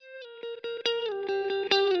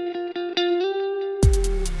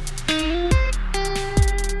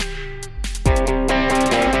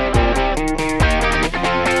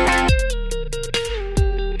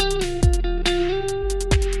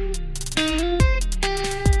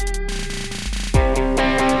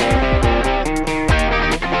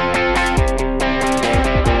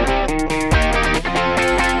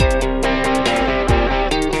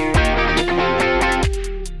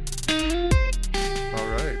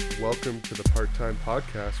Welcome to the Part-Time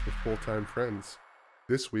Podcast with Full-Time Friends.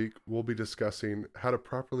 This week, we'll be discussing how to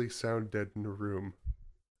properly sound dead in a room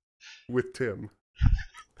with Tim.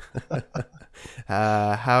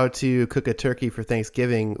 How to cook a turkey for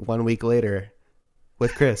Thanksgiving 1 week later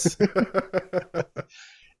with Chris.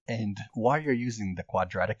 And why you're using the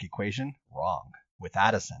quadratic equation wrong with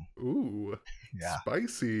Addison. Ooh, Yeah.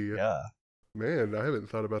 spicy. Yeah. Man, I haven't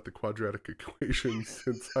thought about the quadratic equation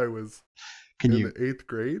since I was Can in you the 8th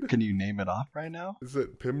grade. can you name it off right now? Is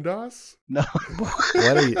it PIMDOS? No.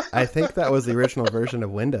 What are you? I think that was the original version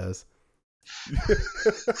of Windows.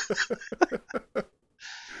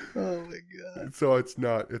 Oh my god. So it's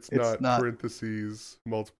not not. parentheses,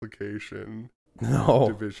 multiplication, No.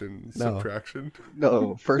 division, No. subtraction.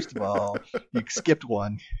 No, first of all, you skipped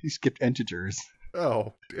one. You skipped integers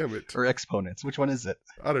Oh, damn it. or exponents. Which one is it?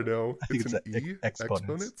 I don't know. I think It's it's an E?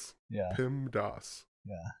 exponents. Yeah. PIMDOS.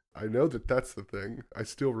 Yeah. I know that's the thing. I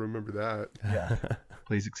still remember that. Yeah.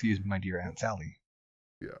 Please excuse my dear Aunt Sally.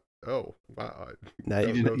 Oh, wow. Now You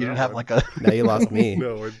don't didn't, know you that didn't have one. like a Now you lost me.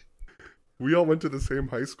 No, we all went to the same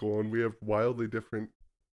high school and we have wildly different,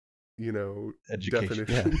 Education. Yeah.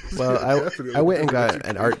 definitions. Well, Definitely I went and different got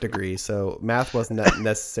an art education. degree, so math wasn't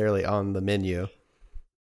necessarily on the menu.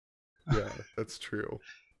 Yeah, that's true.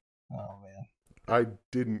 Oh man. I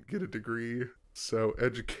didn't get a degree, so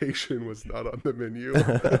education was not on the menu.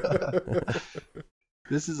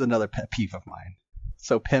 This is another pet peeve of mine.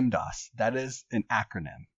 So PIMDOS, that is an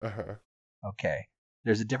acronym. Uh-huh. Okay.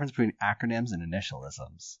 There's a difference between acronyms and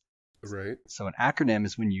initialisms. Right. So an acronym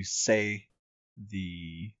is when you say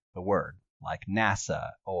the word, like NASA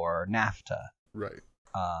or NAFTA. Right.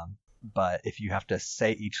 But if you have to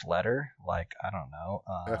say each letter, like, I don't know,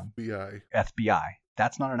 FBI. FBI,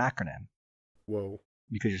 that's not an acronym Whoa.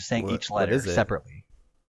 because you're saying What- each what letter is it? separately.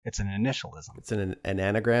 It's an initialism. It's an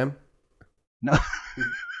anagram, No.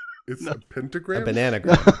 It's No. a pentagram? a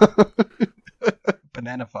bananagram.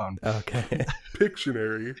 Banana phone. Okay,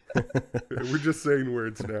 Pictionary. We're just saying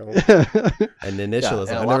words now. an initialism.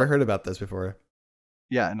 and a I've lot never of- heard about this before.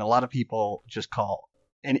 Yeah, and a lot of people just call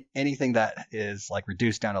anything that is like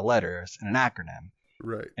reduced down to letters an acronym,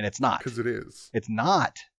 Right. and it's not. Because it is. It's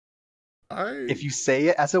not. If you say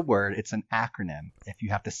it as a word, it's an acronym. If you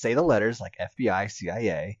have to say the letters like FBI,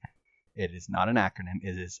 CIA, it is not an acronym.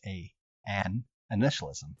 It is an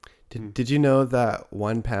initialism. Did you know that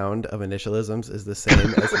 1 pound of initialisms is the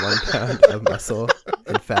same as 1 pound of muscle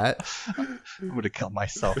and fat? I would have killed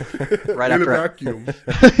myself right in after a vacuum.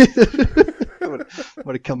 I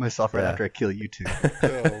would have killed myself right Yeah. after I kill you two.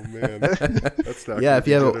 Oh man, that's not. Yeah, gonna if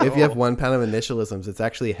be you good have at if you have all. 1 pound of initialisms, it's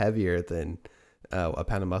actually heavier than a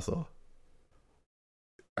pound of muscle.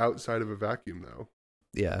 outside of a vacuum, though.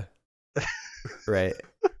 Yeah, right.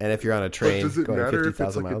 And if you're on a But train does it going matter if it's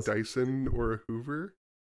 50,000 like miles, a Dyson or a Hoover?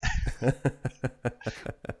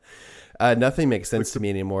 nothing makes sense to me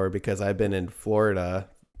anymore because I've been in Florida.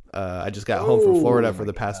 I just got home from Oh Florida for my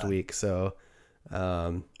the past God. week, so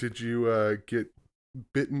Did you get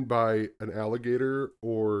bitten by an alligator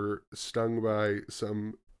or stung by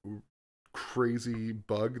some crazy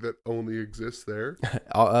bug that only exists there?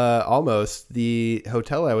 almost. The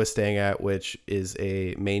hotel I was staying at, which is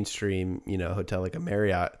a mainstream, hotel like a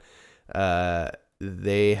Marriott,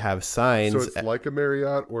 they have signs. So it's like a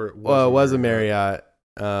Marriott, or it was Well, it was a Marriott.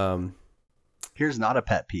 Here's not a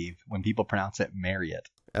pet peeve when people pronounce it Marriott.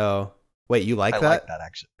 Oh, wait, you like I that? like that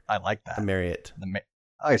actually. I like that. A Marriott.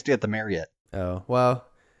 I stay at the Marriott. Oh, well,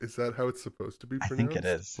 Is that how it's supposed to be I pronounced? think it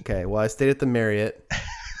is. okay. Well, I stayed at the Marriott,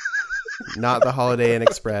 not the Holiday Inn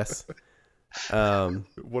Express.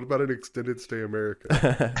 What about an extended stay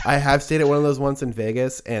America? I have stayed at one of those once in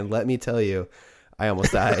Vegas, and let me tell you, I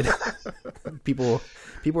almost died. people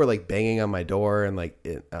were like banging on my door, and I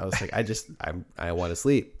was like, I want to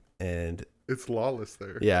sleep. And It's lawless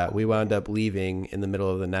there. yeah, we wound up leaving in the middle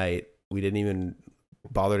of the night. We didn't even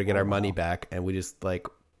bother to get our money back, and we just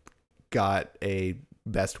got a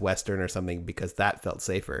Best Western or something because that felt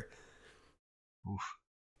safer. Oof.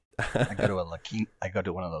 I go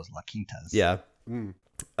to one of those La Quintas. Yeah. Mm,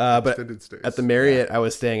 But extended stays. at the Marriott I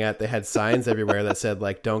was staying at, they had signs everywhere that said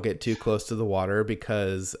don't get too close to the water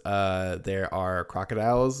because there are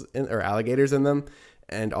crocodiles or alligators in them,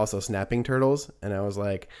 and also snapping turtles. And I was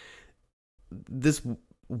like, this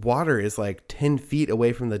water is 10 feet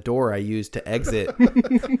away from the door I used to exit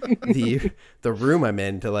the room I'm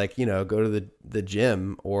in to go to the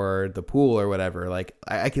gym or the pool or whatever.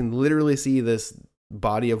 I can literally see this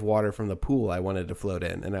body of water from the pool I wanted to float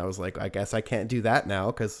in, and I was like, I guess I can't do that now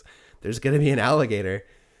because there's gonna be an alligator.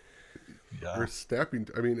 Yeah. Or snapping.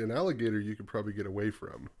 I mean, an alligator you could probably get away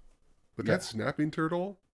from, but Yeah. that snapping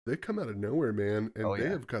turtle. they come out of nowhere, man, and they yeah.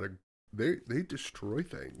 have got they destroy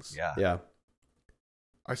things. Yeah. Yeah.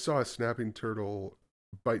 I saw a snapping turtle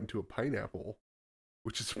bite into a pineapple,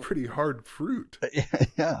 which is a pretty hard fruit.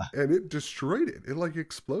 Yeah. And it destroyed it. It like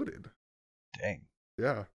exploded. Dang.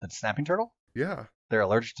 Yeah. The snapping turtle? Yeah. They're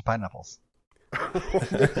allergic to pineapples.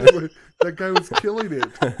 That guy was killing it.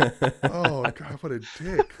 Oh God, what a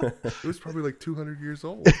dick! It was probably like 200 years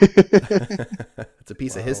old. It's a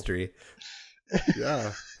piece of history.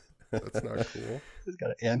 Yeah, that's not cool. He's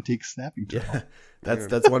got an antique snapping turtle. Yeah,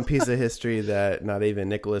 that's one piece of history that not even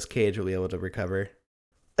Nicolas Cage will be able to recover.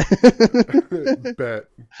 Bet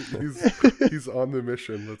he's on the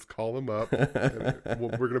mission. Let's call him up. And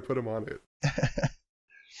we're gonna put him on it.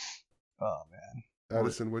 Oh man.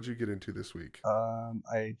 Addison, what'd you get into this week?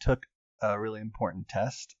 I took a really important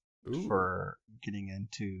test Ooh. for getting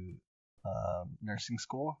into nursing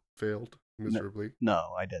school. Failed miserably.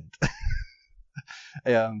 No, I didn't.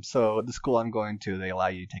 So the school I'm going to, they allow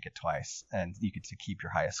you to take it twice, and you get to keep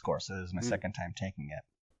your highest score. So this is my second time taking it,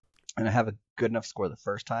 and I have a good enough score the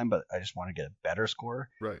first time, but I just want to get a better score,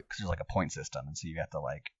 right? Because there's like a point system, and so you have to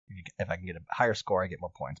like, if I can get a higher score, I get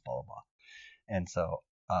more points, blah blah blah. And so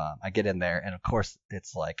I get in there, and of course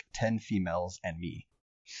it's like 10 females and me,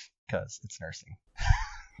 because it's nursing.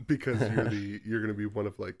 Because you're going to be one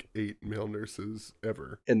of like 8 male nurses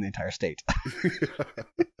ever in the entire state.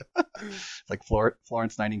 It's like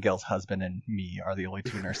Florence Nightingale's husband and me are the only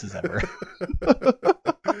 2 nurses ever.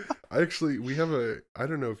 We have I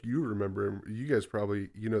don't know if you remember him. You guys probably,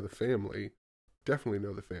 the family. Definitely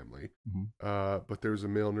know the family. Mm-hmm. But there was a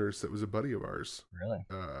male nurse that was a buddy of ours. Really?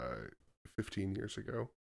 15 years ago.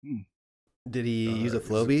 Did he use a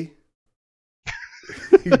Flowbee?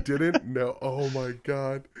 He didn't? No. Oh my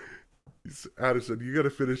God. Addison, you got to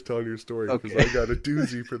finish telling your story because I got a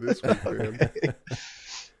doozy for this week, man. Okay.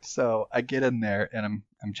 So I get in there and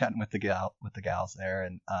I'm chatting with the gals there,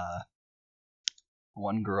 and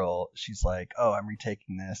one girl, she's like, "Oh, I'm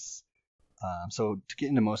retaking this." So to get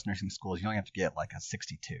into most nursing schools, you only have to get like a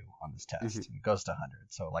 62 on this test. Mm-hmm. It goes to 100,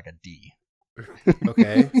 so like a D.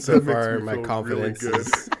 Okay, so far my confidence really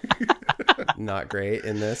is not great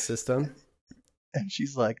in this system. And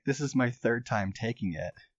she's like, "This is my 3rd time taking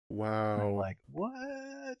it." Wow. And I'm like,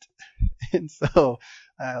 "What?" And so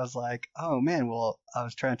I was like, "Oh man, well," I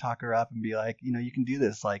was trying to talk her up and be like, "You can do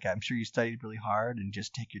this. Like, I'm sure you studied really hard, and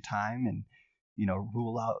just take your time and,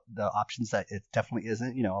 rule out the options that it definitely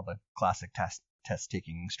isn't, all the classic test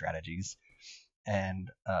taking strategies."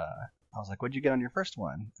 And I was like, "What'd you get on your first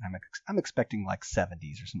one?" And I'm expecting like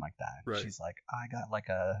 70s or something like that. Right. She's like, "I got like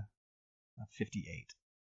a 58.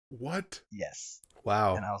 What? Yes.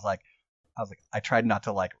 Wow. And I was like, I tried not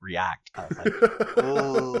to like react. I was like,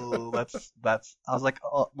 "Oh, that's." I was like,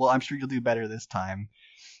 "Oh, well, I'm sure you'll do better this time."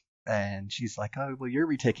 And she's like, "Oh, well, you're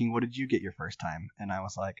retaking. What did you get your first time?" And I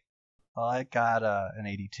was like, "Oh, I got an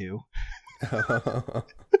 82."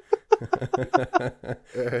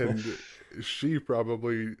 And she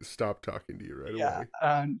probably stopped talking to you right away.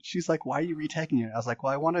 Yeah. She's like, "Why are you retaking it?" I was like,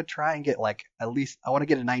 "Well, I want to try and get like at least I want to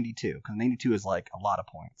get a 92 because 92 is like a lot of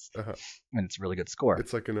points, and it's a really good score.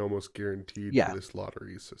 It's like an almost guaranteed for this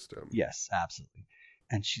lottery system." Yes, absolutely.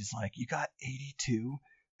 And she's like, "You got 82?"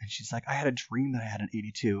 And she's like, "I had a dream that I had an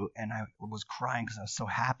 82, and I was crying because I was so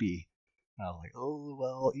happy." And I was like, "Oh,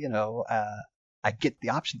 well, I get the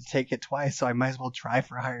option to take it twice, so I might as well try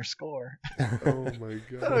for a higher score." Oh my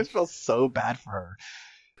God. I just felt so bad for her.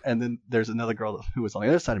 And then there's another girl who was on the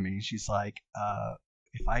other side of me, and she's like,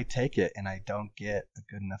 "If I take it and I don't get a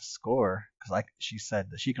good enough score," because she said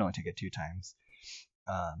that she can only take it 2 times.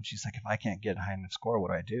 She's like, "If I can't get a high enough score, what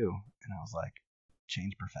do I do?" And I was like,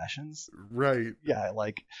 "Change professions." Right. Yeah,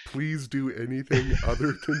 like, please do anything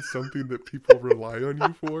other than something that people rely on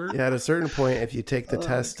you for. Yeah, at a certain point, if you take the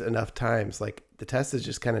test enough times, like the test is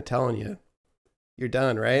just kind of telling you you're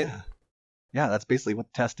done, right? Yeah, that's basically what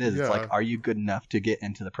the test is. Yeah. It's like, are you good enough to get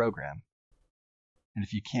into the program? And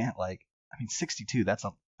if you can't, 62, that's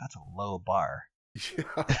a low bar. Yeah,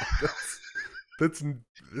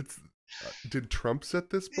 that's did Trump set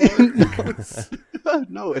this bar?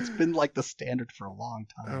 No, it's been like the standard for a long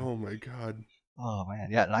time. Oh my God. Oh man,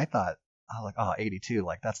 yeah. And I was like, oh, 82,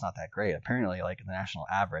 that's not that great. Apparently, the national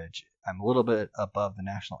average, I'm a little bit above the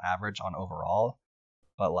national average on overall,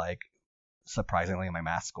 but surprisingly, my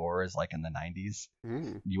math score is in the 90s.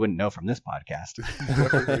 You wouldn't know from this podcast.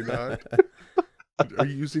 Definitely not. Are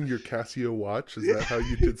you using your Casio watch? Is that how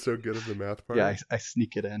you did so good at the math part? Yeah, I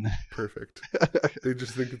sneak it in. Perfect. They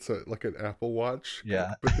just think it's like an Apple Watch.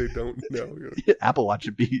 Yeah. But they don't know. Apple Watch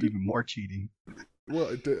would be even more cheating.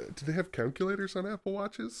 Well, do they have calculators on Apple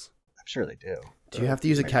Watches? I'm sure they do. Do you have to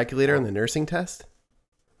use a calculator on the nursing test?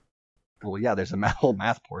 Well, yeah, there's a whole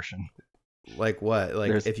math portion. Like what? Like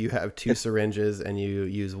There's- if you have 2 syringes and you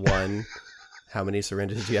use one, how many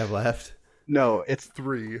syringes do you have left? No, it's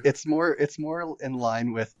 3. more in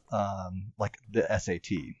line with like the SAT,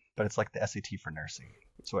 but it's like the SAT for nursing.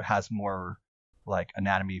 So it has more like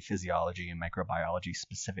anatomy, physiology, and microbiology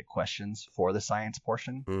specific questions for the science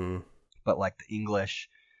portion. Mm. But like the English,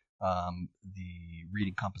 the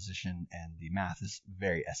reading composition, and the math is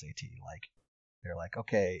very SAT. Like they're like,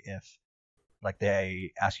 okay, if like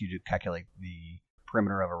they ask you to calculate the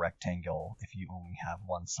perimeter of a rectangle if you only have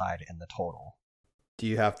one side in the total. Do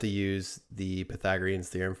you have to use the Pythagorean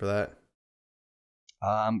theorem for that?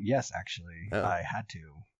 Yes, actually, Oh. I had to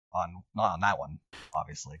not on that one,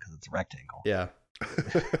 obviously, because it's a rectangle. Yeah.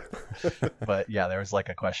 But yeah, there was like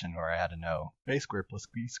a question where I had to know a squared plus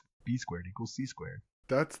b squared equals c squared.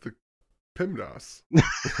 That's the PEMDAS.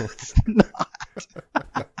 It's not.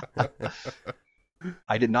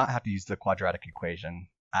 I did not have to use the quadratic equation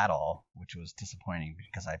at all, which was disappointing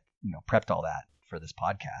because I, prepped all that for this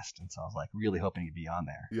podcast, and so I was like really hoping to be on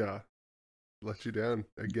there. Yeah. Let you down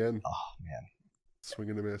again. Oh man,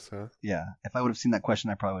 Swing and a miss, huh? yeah. If I would have seen that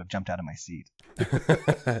question, I probably would have jumped out of my seat.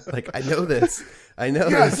 Like, I know this. I know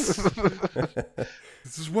Yes! this.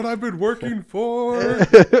 This is what I've been working for.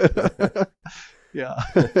 Yeah.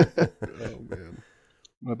 Oh man.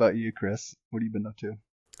 What about you, Chris? What have you been up to?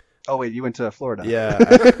 Oh wait, you went to Florida. Yeah.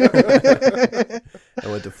 I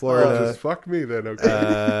went to Oh, Florida. just fuck me then,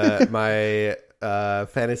 okay. My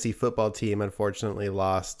fantasy football team unfortunately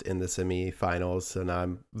lost in the semifinals, so now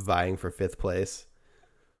I'm vying for 5th place.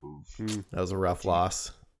 That was a rough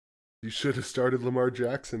loss. You should have started Lamar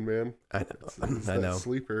Jackson, man. I It's know. I that know.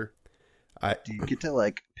 sleeper. Do you get to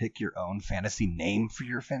like pick your own fantasy name for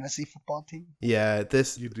your fantasy football team? Yeah,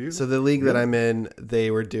 this. You do? So the league that Really? I'm in, they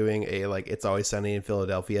were doing a like It's Always Sunny in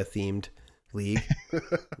Philadelphia themed league.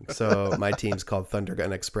 So my team's called Thunder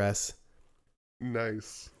Gun Express.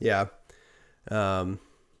 Nice. Yeah. My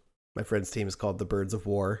friend's team is called the Birds of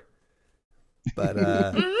War. But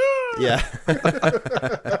yeah.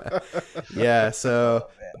 Yeah, so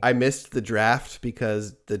I missed the draft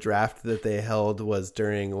because the draft that they held was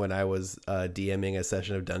during when I was DMing a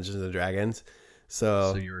session of Dungeons and Dragons.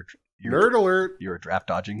 So So you're Nerd alert. you were draft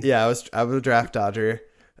dodging. yeah, I was a draft dodger.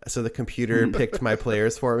 So the computer picked my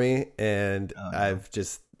players for me, and Oh,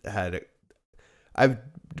 no. I've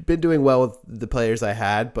been doing well with the players I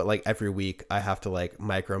had, but like every week I have to like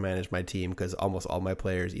micromanage my team because almost all my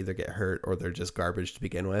players either get hurt or they're just garbage to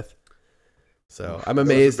begin with. So I'm That was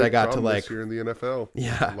a amazed big I got to problem like this year in the NFL.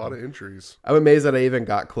 Yeah. A lot of injuries. I'm amazed that I even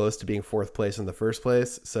got close to being 4th place in the first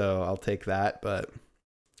place. So I'll take that, but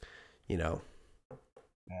Man,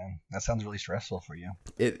 that sounds really stressful for you.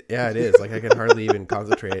 it is like I can hardly even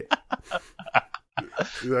concentrate.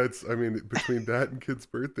 Between that and kids'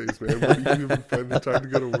 birthdays, man, where do you even find the time to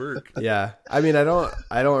go to work? Yeah. I mean, I don't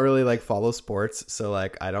really like follow sports, so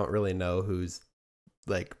like I don't really know who's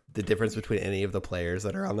like the difference between any of the players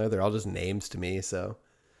that are on there. They're all just names to me, so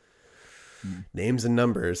names and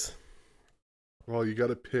numbers. Well, you got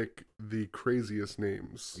to pick the craziest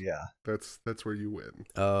names. Yeah. That's where you win.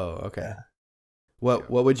 Oh, okay. Yeah. What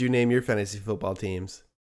would you name your fantasy football teams?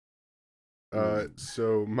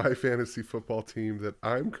 So my fantasy football team that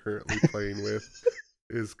I'm currently playing with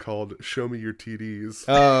is called Show Me Your TDs.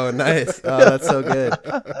 Oh, nice. Oh, that's so good.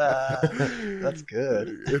 That's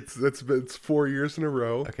good. It's 4 years in a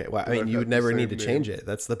row. Okay. Well, I that mean, I've you had would the never need same to name. change it.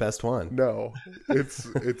 That's the best one. No,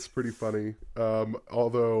 it's pretty funny.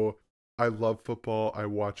 Although I love football, I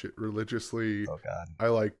watch it religiously. Oh God. I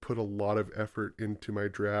like put a lot of effort into my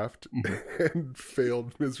draft and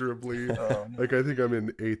failed miserably. Oh, no. Like I think I'm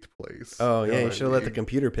in 8th place. Oh, yeah. know You what I should have let the mean?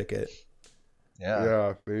 computer pick it. Yeah.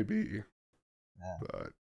 Yeah, maybe. Yeah.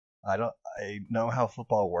 But I know how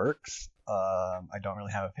football works. I don't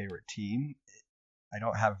really have a favorite team. I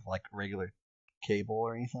don't have like regular cable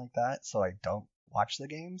or anything like that, so I don't watch the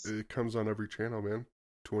games. it comes on every channel, man.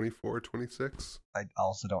 24, 26. I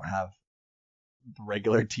also don't have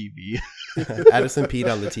regular TV. Addison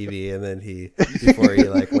peed on the TV, and then before he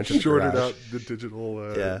like went to the Shorted garage. out the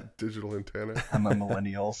digital digital antenna. I'm a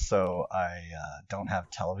millennial, so I don't have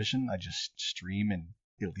television. I just stream and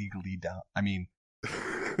illegally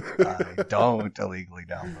I don't illegally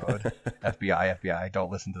download. FBI,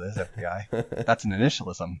 don't listen to this, FBI. That's an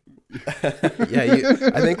initialism.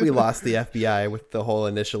 Yeah, I think we lost the FBI with the whole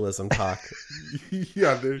initialism talk.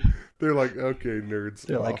 Yeah, they're like, okay, nerds.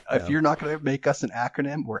 They're like, if you're not going to make us an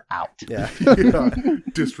acronym, we're out. Yeah. yeah,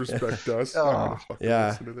 disrespect us. Oh, I don't wanna fucking yeah.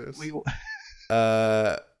 listen to this.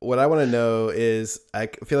 What I want to know is, I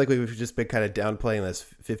feel like we've just been kind of downplaying this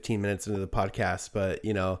 15 minutes into the podcast, but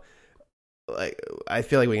like, I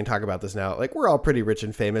feel like we can talk about this now. Like, we're all pretty rich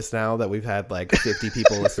and famous now that we've had like 50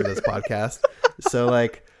 people listen to this podcast. So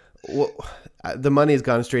like, the money's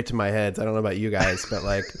gone straight to my head. I don't know about you guys, but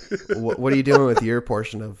like, what are you doing with your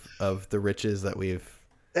portion of the riches that we've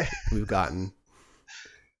gotten?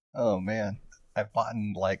 Oh man, I've bought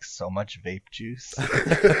like so much vape juice.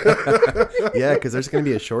 Yeah, because there's going to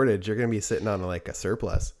be a shortage. You're going to be sitting on like a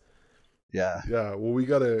surplus. Yeah. Yeah, well, we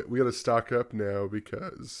gotta stock up now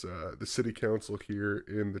because the city council here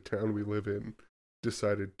in the town we live in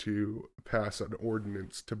decided to pass an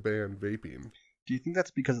ordinance to ban vaping. Do you think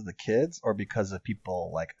that's because of the kids or because of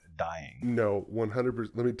people like dying? No, 100%.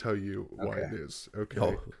 Let me tell you why Okay. it is. Okay.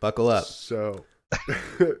 Oh, buckle up. So,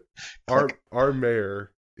 our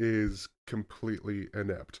mayor is completely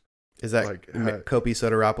inept. Is that like, Kopi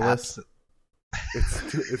Soteropoulos?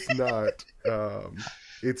 It's not.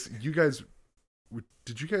 It's you guys.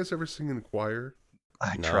 Did you guys ever sing in choir?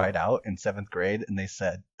 I No. tried out in 7th grade and they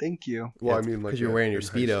said, thank you. Well, Yeah, I mean, like because you're wearing your in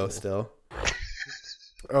high Speedo school. still.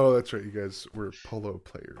 Oh, that's right. You guys were polo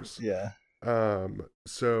players. Yeah.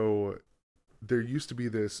 So there used to be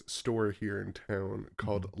this store here in town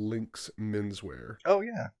called Link's Menswear. Oh,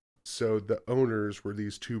 yeah. So the owners were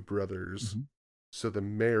these two brothers. Mhm. So the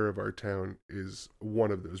mayor of our town is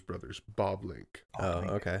one of those brothers, Bob Link. Oh,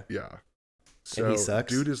 okay. Yeah. And he So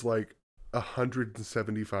sucks? dude is like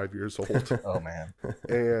 175 years old Oh, man.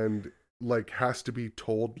 and like has to be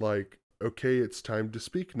told like, okay, it's time to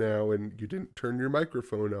speak now, and you didn't turn your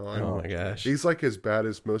microphone on. Oh my gosh. He's like as bad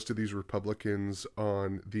as most of these Republicans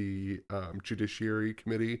on the Judiciary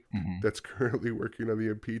Committee Mhm. that's currently working on the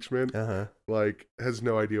impeachment. Uh-huh. Like, has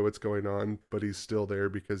no idea what's going on, but he's still there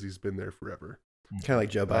because he's been there forever. Kind of like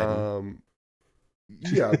Joe Biden.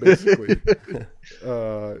 Yeah, basically.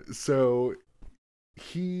 So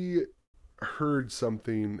he heard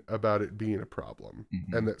something about it being a problem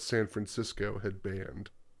Mhm. and that San Francisco had banned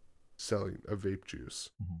selling of vape juice.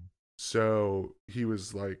 Mhm. So he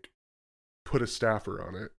was like, put a staffer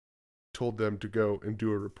on it, told them to go and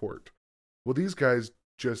do a report. Well, these guys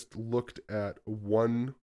just looked at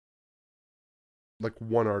one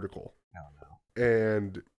article Oh, no.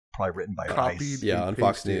 and Probably written by copied Ice. Yeah, and on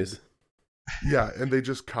Fox pasted- News. Yeah, and they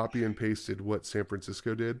just copy and pasted what San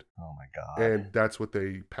Francisco did, Oh, my God. and that's what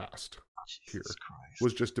they passed. Jesus here Christ.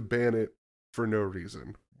 Was just to ban it for no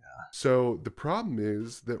reason. Yeah. So the problem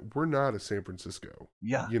is that we're not a San Francisco.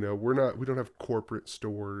 Yeah. You know, we don't have corporate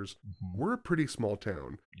stores. Mhm. We're a pretty small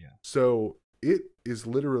town. Yeah. So it is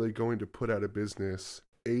literally going to put out of business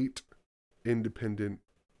 8 independent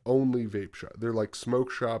only vape shops. They're like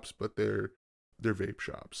smoke shops, but they're vape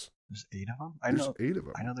shops. There's 8 of them? There's 8 of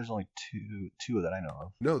them. I know there's only two that I know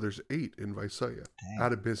of. No, there's 8 in Visalia Dang.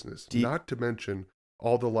 out of business. Do you- Not to mention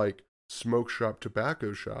all the like smoke shop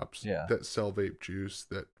tobacco shops Yeah. that sell vape juice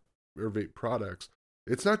or vape products.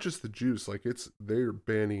 It's not just the juice, like they're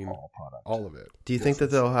banning All products. all of it. Do you think that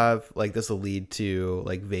they'll have like this will lead to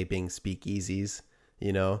like vaping speakeasies?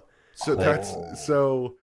 You know, So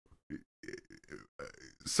Oh.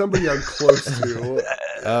 somebody I'm close to.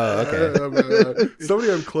 Oh, okay.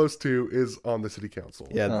 Somebody I'm close to is on the city council.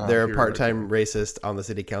 yeah, Uh-huh. they're a Here, part-time racist on the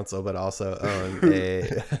city council, but also own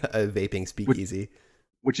a vaping speakeasy.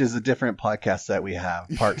 Which is a different podcast that we have,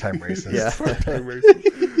 Part-Time Racist. Yeah. Part-time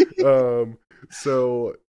racist.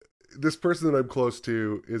 So this person that I'm close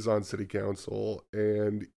to is on city council,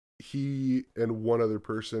 and he and one other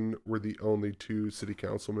person were the only 2 city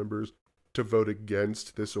council members to vote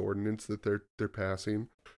against this ordinance that they're passing.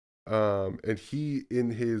 And he,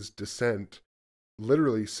 in his dissent,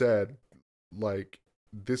 literally said, like,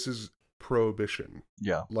 this is prohibition.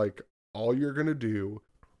 Yeah. Like, all you're gonna do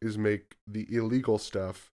is make the illegal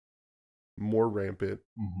stuff more rampant,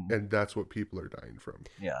 Mhm. and that's what people are dying from.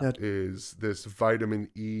 Yeah. Yeah. Is this vitamin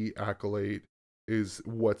E accolade is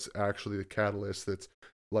what's actually the catalyst that's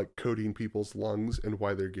like coating people's lungs and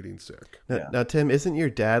why they're getting sick. Now, Yeah. now, Tim, isn't your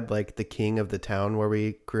dad like the king of the town where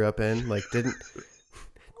we grew up in? Like, didn't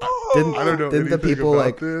I don't know didn't the anything people about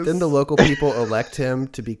like this. didn't the local people elect him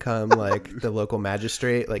to become like the local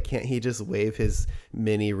magistrate? Like, can't he just wave his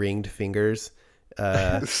mini ringed fingers?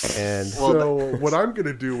 And So what I'm going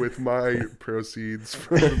to do with my proceeds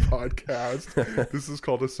from the podcast, this is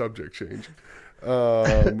called a subject change.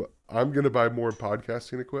 I'm going to buy more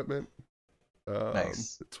podcasting equipment.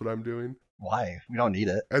 Nice. That's what I'm doing. Why? We don't need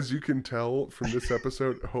it. As you can tell from this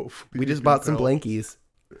episode, hopefully we you just can bought some tell- blankies.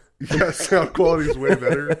 Yeah, sound quality is way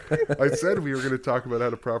better. I said we were going to talk about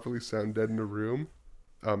how to properly sound dead in a room.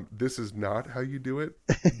 This is not how you do it,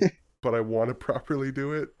 but I want to properly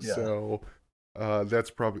do it. Yeah. So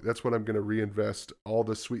that's what I'm going to reinvest all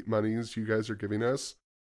the sweet monies you guys are giving us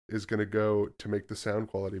is going to go to make the sound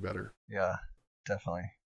quality better. Yeah,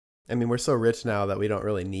 definitely. I mean, we're so rich now that we don't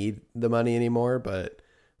really need the money anymore, but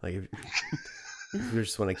like if you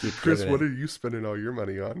just want to keep Chris, giving what it. are you spending all your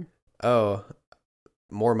money on? Oh,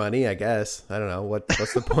 more money, I guess. I don't know.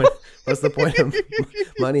 What's the point? What's the point of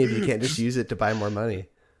money if you can't just use it to buy more money?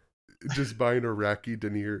 Just buying Iraqi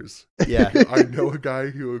deniers. Yeah. I know a guy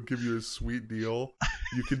who will give you a sweet deal.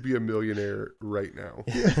 You could be a millionaire right now.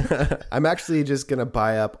 I'm actually just going to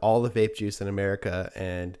buy up all the vape juice in America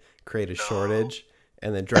and create a shortage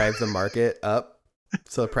and then drive the market up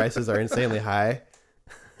so the prices are insanely high.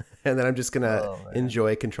 And then I'm just going to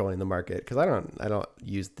enjoy controlling the market because I don't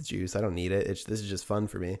use the juice. I don't need it. This is just fun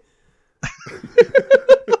for me.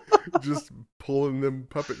 Just pulling them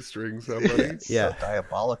puppet strings, huh, buddy? Yeah. So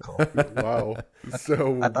diabolical. Wow.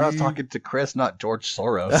 So I thought I was talking to Chris, not George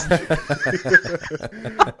Soros.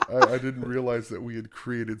 I didn't realize that we had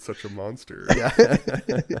created such a monster. Yeah.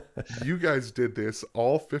 You guys did this.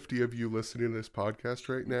 All 50 of you listening to this podcast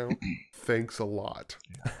right now, thanks a lot.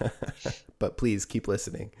 But please keep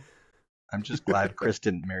listening. I'm just glad Chris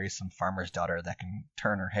didn't marry some farmer's daughter that can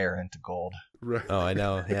turn her hair into gold. Right. Oh, I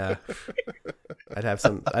know. Yeah. I'd have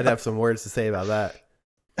some words to say about that.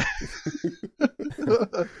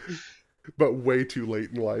 But way too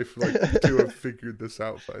late in life, like to have figured this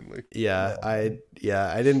out finally. Yeah, I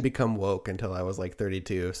didn't become woke until I was like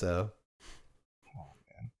 32, so. Oh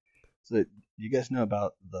man. So you guys know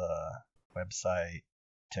about the website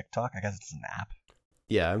TikTok? I guess it's an app.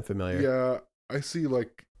 Yeah, I'm familiar. Yeah, I see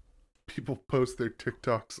like people post their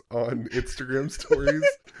TikToks on Instagram stories.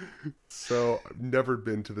 So I've never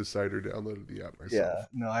been to the site or downloaded the app myself. Yeah,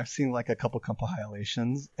 no, I've seen like a couple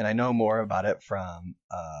compilations, and I know more about it from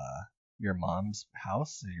Your Mom's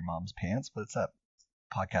House, or Your Mom's Pants, but it's that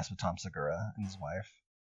podcast with Tom Segura and his wife.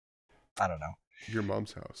 I don't know. Your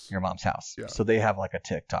Mom's House. Your Mom's House. Yeah. So they have like a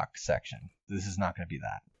TikTok section. This is not going to be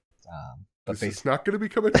that. But This is not going to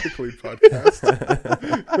become a tickling podcast.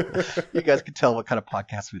 You guys can tell what kind of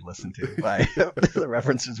podcast we listen to by the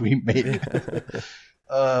references we make.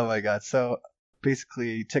 Oh my god! So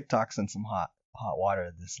basically, TikTok's in some hot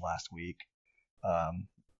water this last week.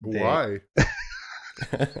 Why?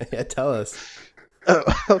 Yeah, tell us. Oh,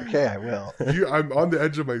 okay, I will. I'm on the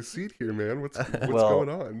edge of my seat here, man. What's going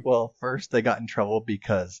on? Well, first they got in trouble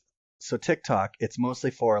because TikTok, it's mostly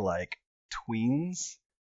for like tweens.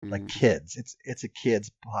 Like kids, it's a kids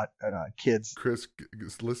kids. Chris,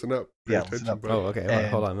 listen up. Pay Yeah, attention, listen up. buddy. Oh, okay. And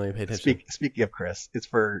Hold on. Let me pay attention. Speaking of Chris, it's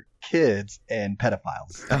for kids and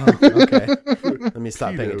pedophiles. Oh, okay. Let me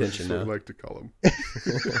stop paying Pedos, attention so now. I like to call them.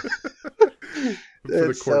 For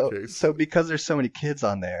the court case. So because there's so many kids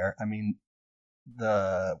on there, I mean,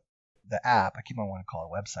 the app, I keep on wanting to call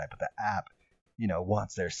it a website, but the app,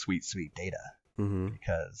 wants their sweet data. Mm-hmm.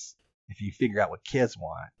 Because if you figure out what kids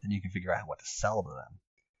want, then you can figure out what to sell to them.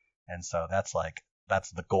 And so that's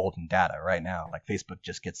the golden data right now. Like Facebook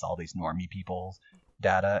just gets all these normie people's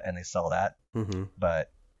data and they sell that. Mm-hmm.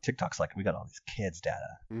 But TikTok's like, we got all these kids'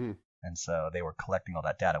 data. Mm. And so they were collecting all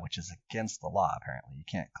that data, which is against the law, apparently. You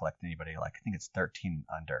can't collect anybody, like, I think it's 13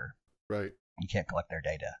 under. Right. You can't collect their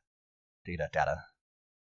data.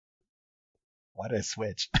 Why did I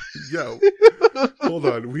switch? Yo, hold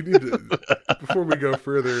on. We need to, before we go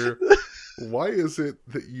further, why is it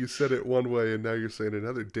that you said it one way and now you're saying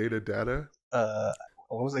another? Data?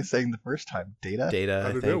 What was I saying the first time? Data? Data.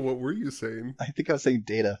 I don't know. What were you saying? I think I was saying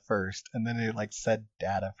data first, and then it said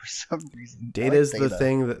data for some reason. Data is the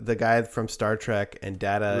thing that the guy from Star Trek, and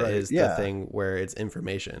data Right. is the thing where it's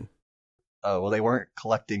information. Oh, well, they weren't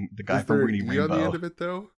collecting the guy Is from there Reading an E on the end Rainbow. of it,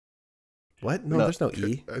 though? What? No, No. there's no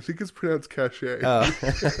E. I think it's pronounced cachet. Oh.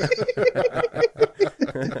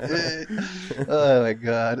 Oh my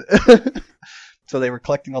god. So they were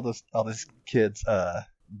collecting all this kids'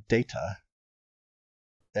 data,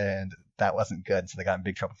 and that wasn't good. So they got in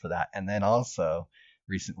big trouble for that. And then also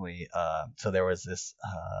recently, so there was this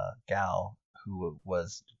gal who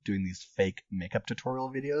was doing these fake makeup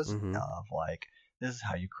tutorial videos Mhm. of like, this is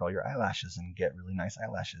how you curl your eyelashes and get really nice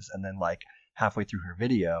eyelashes. And then like halfway through her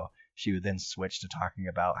video, she would then switch to talking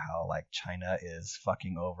about how like China is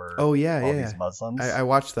fucking over Oh, yeah, all yeah. these Muslims. I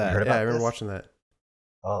watched that. You heard Yeah, about I remember this? watching that.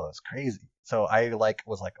 Oh, it's crazy. So I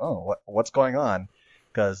was like, oh, what's going on?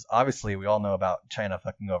 Because obviously we all know about China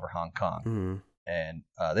fucking over Hong Kong, Mm-hmm. and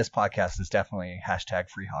this podcast is definitely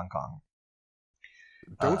 #free Hong Kong.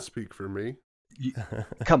 Don't speak for me.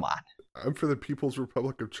 Come on, I'm for the People's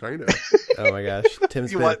Republic of China. Oh my gosh,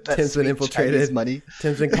 Tim's you been want that sweet Chinese infiltrated. money?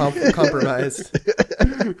 Tim's been compromised.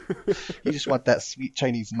 You just want that sweet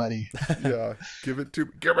Chinese money. Yeah, give it to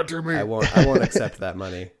me. I won't accept that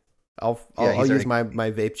money. I'll Yeah, use he's my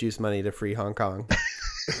vape juice money to free Hong Kong.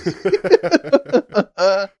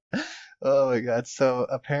 Oh my god. So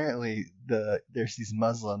apparently there's these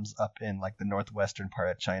Muslims up in like the northwestern part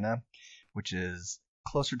of China, which is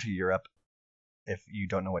closer to Europe if you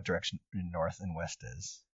don't know what direction north and west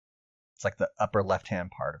is. It's like the upper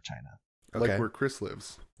left-hand part of China. Like where Chris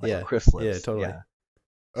lives. Like Yeah. where Chris lives. Yeah, totally. Yeah,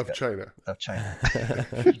 Of China. of China.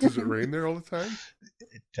 Does it rain there all the time?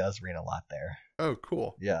 It does rain a lot there. Oh,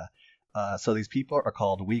 cool. Yeah. So these people are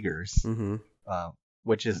called Uyghurs, Mm-hmm.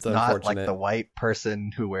 which is It's not like unfortunate. the white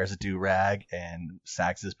person who wears a do-rag and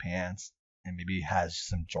sags his pants and maybe has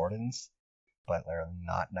some Jordans, but they're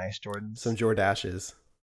not nice Jordans. Some Jordashes.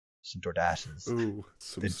 Some Jordashes. Ooh,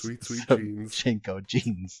 some It's sweet some jeans. Jenko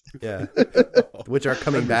jeans. Yeah. Which are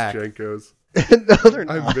coming I miss back. Jenkos. No,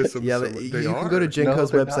 they're I not. miss them Yeah, so but much. you They can are. go to No,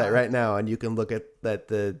 Jenko's they're website not. right now and you can look at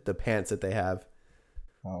the pants that they have.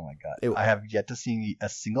 Oh my god. I have yet to see a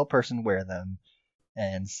single person wear them.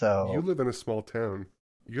 And so You live in a small town.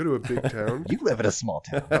 You go to a big town. you live in a small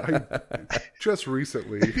town. Just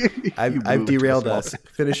recently. I've You moved to a derailed small us.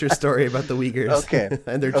 Finish your story about the Uyghurs. Okay.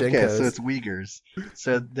 And their Okay, Jenkos. so it's Uyghurs.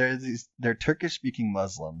 So they're Turkish speaking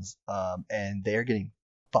Muslims, and they're getting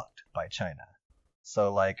fucked by China.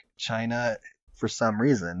 So like China, for some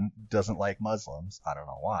reason, doesn't like Muslims. I don't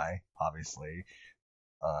know why. Obviously,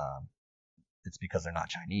 it's because they're not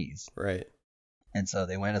Chinese. Right. And so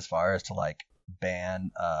they went as far as to like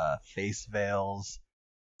ban face veils.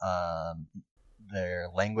 Their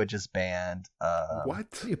language is banned. What? How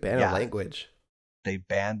do you ban Yeah. a language? They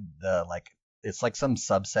banned it's like some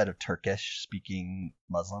subset of Turkish speaking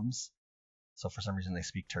Muslims. So for some reason they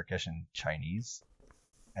speak Turkish and Chinese.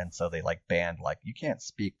 And so they like banned like you can't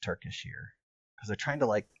speak Turkish here because they're trying to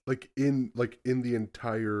like Like in the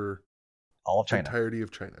all of China. entirety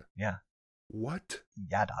of China. Yeah. What?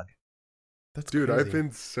 Yeah, dog. That's Dude, crazy. I've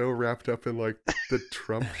been so wrapped up in like the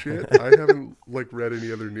Trump shit. I haven't like read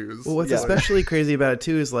any other news. Well, what's Yeah. especially crazy about it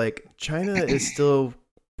too is like China is still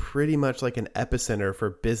pretty much like an epicenter for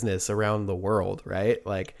business around the world, right?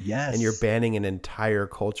 Like, Yes. and you're banning an entire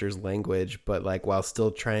culture's language, but like while still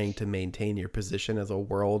trying to maintain your position as a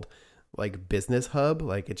world like business hub,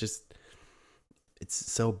 like it's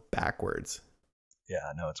so backwards.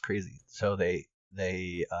 Yeah, no, it's crazy. So they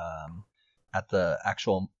at the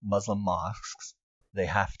actual Muslim mosques, they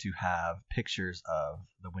have to have pictures of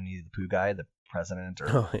the Winnie the Pooh guy, the president or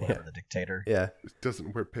Oh, yeah. whatever, the dictator. Yeah.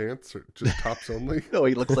 Doesn't wear pants or just tops only. No,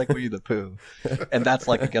 he looks like Winnie the Pooh, and that's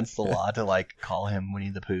like against the law to like call him Winnie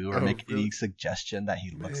the Pooh or Oh, make really? any suggestion that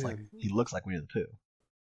he looks like Man. Winnie the Pooh.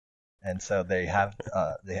 And so they have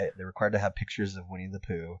they're required to have pictures of Winnie the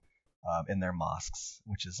Pooh in their mosques,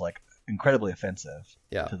 which is like incredibly offensive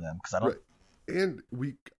Yeah. to them because I don't. Right. And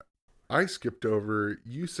I skipped over.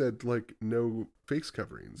 You said like no face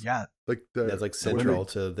coverings. Yeah, Like That's like the central women-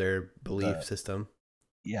 to their belief system.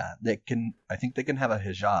 yeah, they can. I think they can have a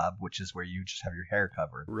hijab, which is where you just have your hair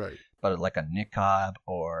covered. Right. But like a niqab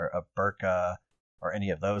or a burqa or any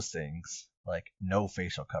of those things, like no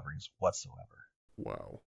facial coverings whatsoever.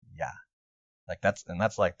 Wow. Yeah, like that's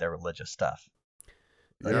like their religious stuff.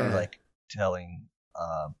 Like, Yeah. like telling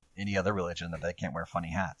any other religion that they can't wear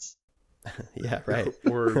funny hats Yeah, right.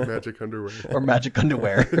 Or magic underwear. or magic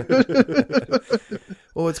underwear.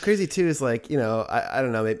 Well, what's crazy too is like, you know, I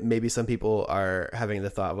don't know, maybe some people are having the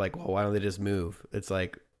thought of like, well, why don't they just move? It's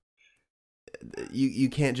like, you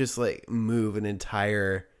can't just like move an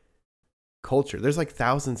entire culture. There's like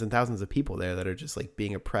thousands and thousands of people there that are just like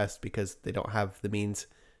being oppressed because they don't have the means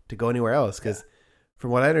to go anywhere else. Because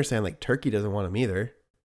from what I understand, like Turkey doesn't want them either.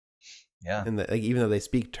 Yeah, And like even though they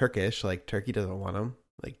speak Turkish, like Turkey doesn't want them.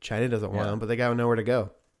 Like China doesn't want Yeah. them, but they got nowhere to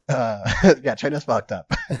go. yeah, China's fucked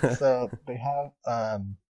up. So they have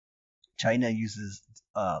China uses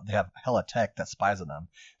they have hella tech that spies on them,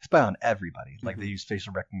 spy on everybody. Like they use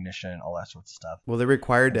facial recognition, all that sorts of stuff. Well, they're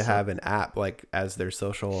required to And so- have an app like as their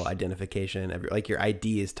social identification. Like your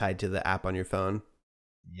ID is tied to the app on your phone,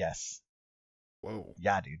 Yes, Whoa.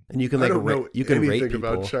 yeah, dude. and you can I like don't know you can rate anything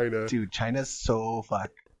people. about China. Dude, China's so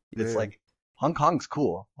fucked. It's Man. like Hong Kong's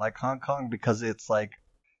cool. Like Hong Kong because it's like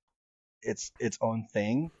it's its own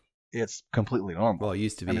thing. It's completely normal. Well, it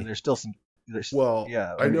used to be. I mean, there's still some. Well,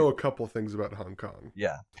 yeah, I mean, know a couple things about Hong Kong.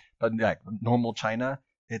 Yeah, but like normal China,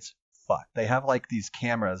 it's fucked. They have like these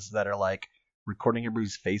cameras that are like recording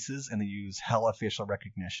everybody's faces, and they use hella facial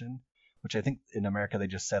recognition. Which I think in America they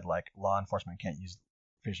just said like law enforcement can't use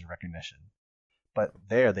facial recognition, but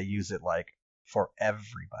there they use it like for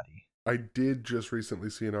everybody. I did just recently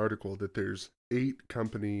see an article that there's 8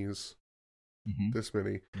 companies, Hmm. this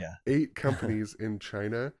many, Yeah. 8 companies in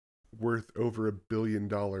China worth over $1 billion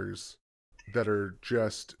that are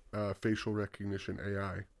just facial recognition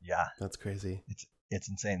AI. Yeah, That's crazy. It's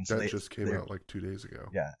insane. That just came out like 2 days ago.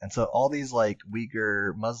 Yeah, and so all these like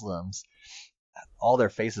Uyghur Muslims, all their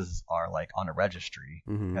faces are like on a registry,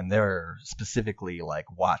 and they're specifically like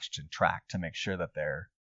watched and tracked to make sure that they're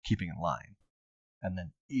keeping in line. And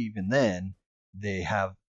then even then, they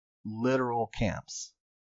have literal camps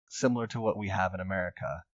similar to what we have in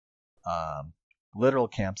America. Literal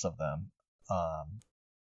camps of them.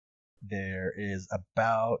 There is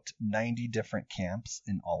about 90 different camps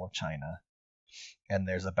in all of China, and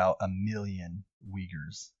there's about 1 million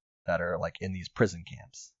Uyghurs that are like in these prison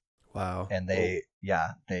camps. Wow. And they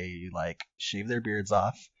like shave their beards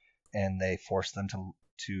off, and they force them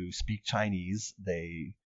to speak Chinese.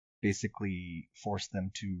 They basically force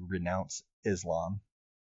them to renounce Islam.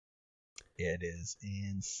 It is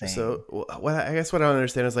insane. So I guess what I don't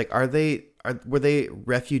understand is like, were they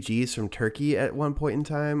refugees from Turkey at one point in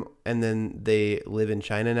time, and then they live in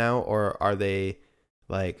China now, or are they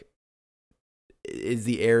like, is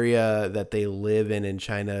the area that they live in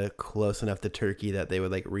China close enough to Turkey that they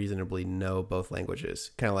would like reasonably know both languages,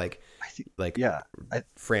 kind of like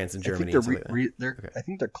France and Germany? I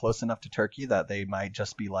think they're close enough to Turkey that they might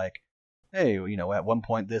just be like, hey, at one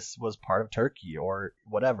point this was part of Turkey or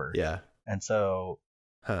whatever. Yeah. And so,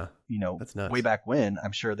 that's nuts. Way back when,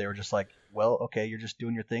 I'm sure they were just like, well, okay, you're just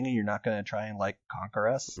doing your thing and you're not going to try and like conquer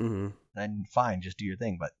us. Then fine, just do your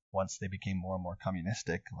thing. But once they became more and more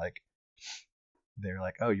communistic, like they're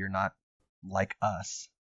like, oh, you're not like us.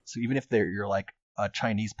 So even if you're like a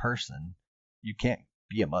Chinese person, you can't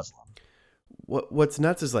be a Muslim. What's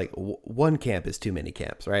nuts is like one camp is too many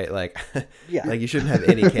camps, right? Like, yeah, like you shouldn't have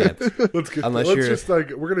any camps. Let's just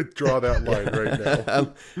like, we're gonna draw that line right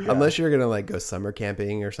now. Unless you're gonna like go summer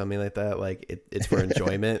camping or something like that, like it's for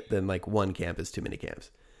enjoyment. Then like one camp is too many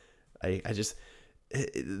camps.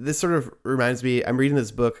 This sort of reminds me. I'm reading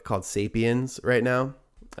this book called *Sapiens* right now.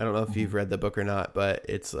 I don't know if you've read the book or not, but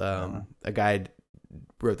it's a guy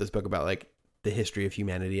wrote this book about like the history of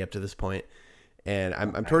humanity up to this point. And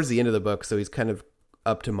I'm towards the end of the book, so he's kind of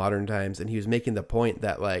up to modern times, and he was making the point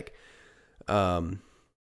that like the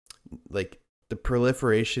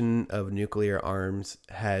proliferation of nuclear arms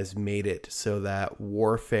has made it so that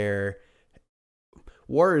war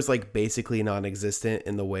is like basically non-existent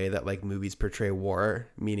in the way that like movies portray war,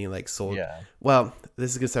 meaning like well, this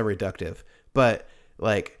is gonna sound reductive, but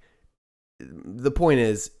like the point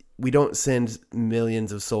is, we don't send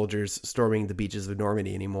millions of soldiers storming the beaches of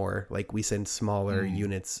Normandy anymore. Like we send smaller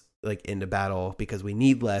units like into battle because we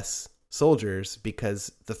need less soldiers,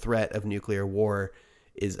 because the threat of nuclear war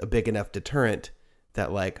is a big enough deterrent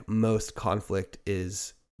that like most conflict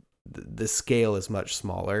is the scale is much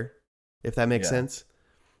smaller, if that makes sense.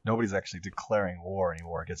 Nobody's actually declaring war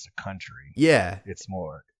anymore against a country. Yeah. It's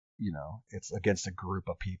more, it's against a group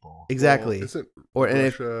of people. Exactly. Well,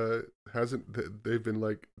 Russia they've been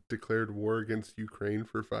like declared war against Ukraine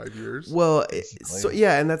for 5 years? Well, so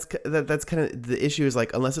yeah, and that's kind of the issue is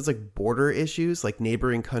like, unless it's like border issues, like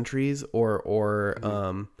neighboring countries or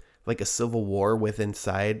like a civil war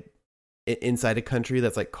inside a country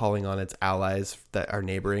that's like calling on its allies that are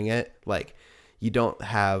neighboring it, like you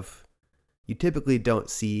typically don't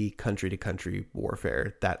see country to country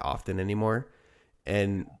warfare that often anymore.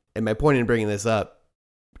 And my point in bringing this up,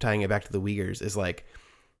 tying it back to the Uyghurs, is like,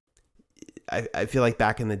 I feel like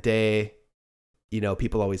back in the day,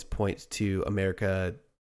 people always point to America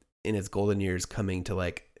in its golden years coming to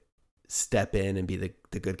like step in and be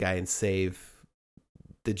the good guy and save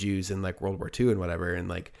the Jews in like World War II and whatever. And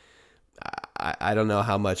like, I don't know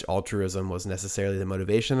how much altruism was necessarily the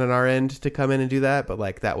motivation on our end to come in and do that, but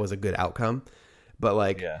like that was a good outcome. But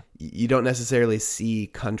like, you don't necessarily see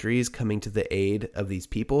countries coming to the aid of these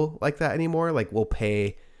people like that anymore. Like we'll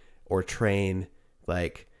pay or train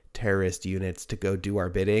like terrorist units to go do our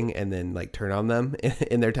bidding and then like turn on them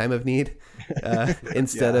in their time of need,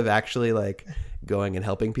 instead of actually like going and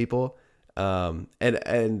helping people.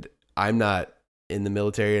 And I'm not in the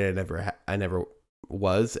military, and I never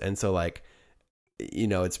was. And so like,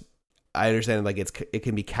 I understand like it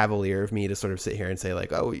can be cavalier of me to sort of sit here and say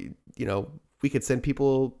like, oh, we could send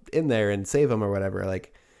people in there and save them or whatever.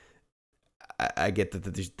 Like, I get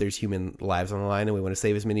that there's human lives on the line and we want to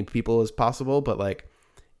save as many people as possible. But like,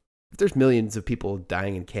 if there's millions of people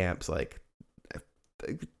dying in camps, like,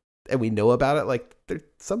 and we know about it, like there's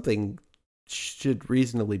something should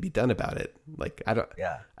reasonably be done about it. Like, I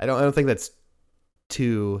don't think that's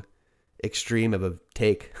too extreme of a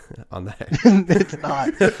take on that. It's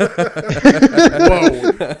not.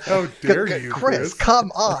 Whoa! How dare you, Chris?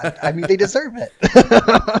 Come on! I mean, they deserve it.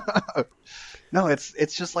 No,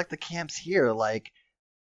 it's just like the camps here. Like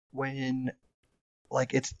when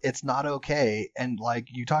like it's not okay. And like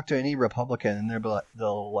you talk to any Republican and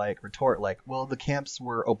they'll like retort like, well, the camps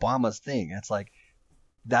were Obama's thing. It's like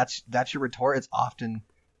that's your retort. It's often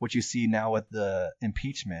what you see now with the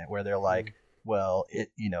impeachment, where they're like, well,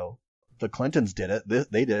 the Clintons did it.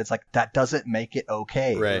 They did it. It's like, that doesn't make it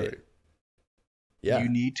okay. Right. Yeah. You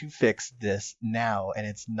need to fix this now, and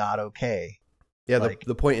it's not okay. Yeah. Like,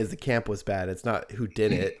 the point is the camp was bad. It's not who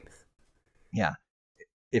did it. Yeah.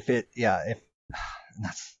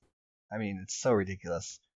 That's, I mean, it's so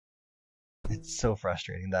ridiculous. It's so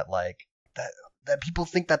frustrating that that people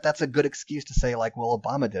think that that's a good excuse to say like, well,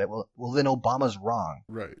 Obama did it. Well, then Obama's wrong.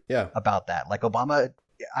 Right. Yeah. About that. Like, Obama,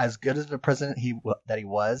 as good as the president that he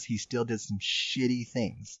was, he still did some shitty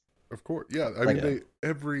things. Of course. Yeah. I mean,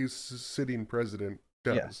 every sitting president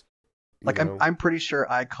does. Yeah. Like, I'm pretty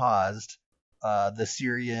sure I caused the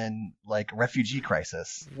Syrian like refugee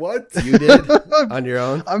crisis. What? You did on your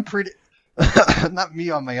own? I'm pretty. Not me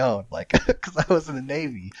on my own, like, because I was in the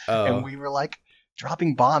Navy, and we were like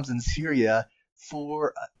dropping bombs in Syria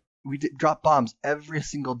we did drop bombs every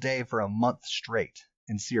single day for a month straight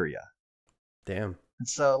in Syria. Damn. And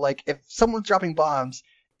so, like, if someone's dropping bombs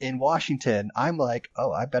in Washington, I'm like,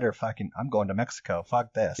 oh, I'm going to Mexico.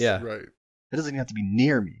 Fuck this. Yeah. Right. It doesn't even have to be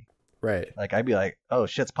near me. Right. Like, I'd be like, oh,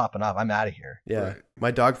 shit's popping off. I'm out of here. Yeah. Right. My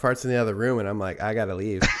dog farts in the other room, and I'm like, I gotta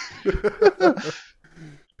leave.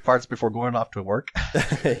 Farts before going off to work.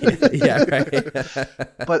 Yeah, right.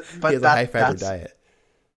 but he has a high fiber diet.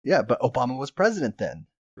 Yeah, but Obama was president then.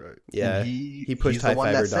 Right. Yeah. He pushed high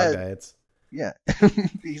fiber dog diets. Yeah.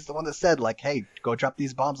 He's the one that said, like, hey, go drop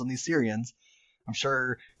these bombs on these Syrians. I'm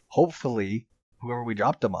sure, hopefully, whoever we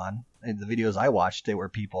dropped them on, in the videos I watched, they were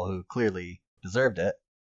people who clearly deserved it.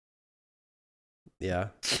 Yeah.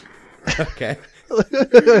 Okay.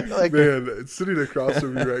 Like, man, sitting across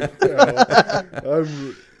from me right now,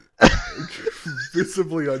 I'm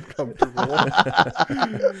visibly uncomfortable.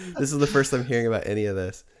 This is the first I'm hearing about any of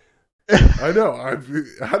this. I know.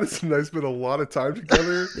 Addison and I spent a lot of time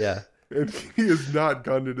together. Yeah. And he has not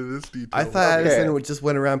gone into this detail. I thought Addison just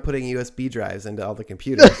went around putting USB drives into all the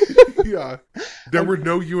computers. Yeah. There were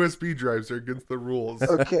no USB drives. They're against the rules.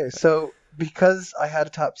 Okay, so because I had a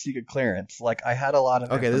top secret clearance, like, I had a lot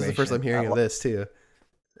of Okay, this is the first I'm hearing of this, too.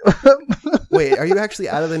 information. Wait, are you actually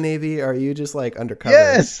out of the Navy, or are you just, like, undercover?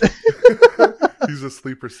 Yes! He's a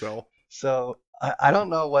sleeper cell. So I don't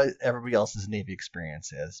know what everybody else's Navy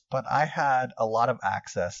experience is, but I had a lot of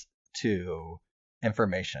access to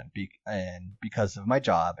information and because of my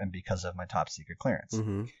job and because of my top secret clearance.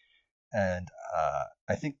 Mm-hmm. And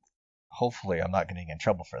I think hopefully I'm not getting in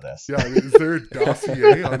trouble for this. Yeah, is there a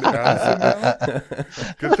dossier on Addison now?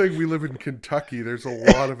 Good thing we live in Kentucky. There's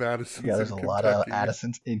a lot of Addisons. Yeah, there's a lot of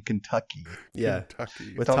Addisons in Kentucky. Yeah,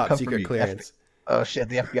 Kentucky. with Don't top come for secret me. clearance. Oh shit,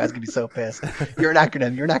 the FBI's gonna be so pissed. You're an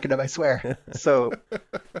acronym, I swear. So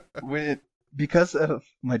because of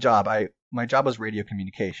my job, my job was radio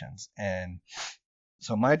communications, and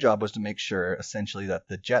so my job was to make sure essentially that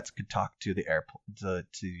the jets could talk to the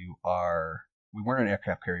we weren't an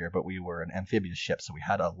aircraft carrier, but we were an amphibious ship, so we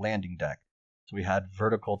had a landing deck. So we had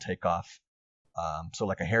vertical takeoff, so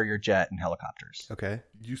like a Harrier jet and helicopters. Okay.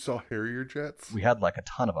 You saw Harrier jets? We had like a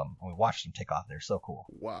ton of them, and we watched them take off. They're so cool.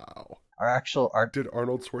 Wow. Did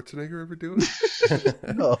Arnold Schwarzenegger ever do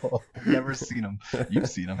it? No, I've never seen them. You've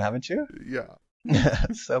seen them, haven't you? Yeah.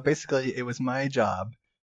 So basically, it was my job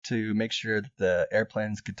to make sure that the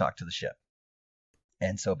airplanes could talk to the ship.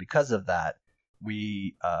 And so because of that,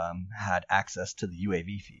 we had access to the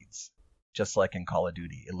UAV feeds. Just like in Call of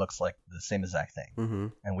Duty, it looks like the same exact thing. Mm-hmm.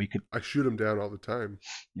 And we could... I shoot them down all the time.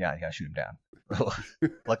 Yeah, you gotta shoot them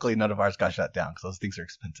down. Luckily, none of ours got shut down because those things are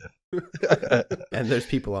expensive. And there's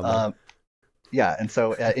people on them. Yeah, and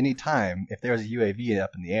so at any time, if there was a UAV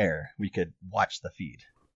up in the air, we could watch the feed.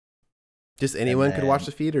 Just anyone could watch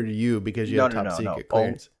the feed, or you because you have top secret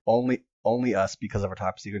clearance? Only us because of our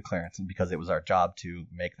top secret clearance and because it was our job to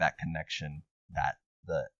make that connection that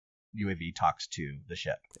the UAV talks to the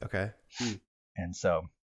ship. Okay. And so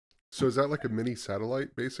is that like a mini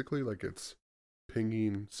satellite, basically? Like it's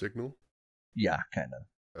pinging signal? Yeah, kind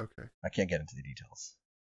of. Okay. I can't get into the details.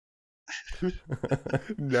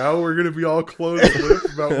 Now we're gonna be all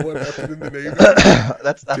closed-lipped about what happened in the Navy.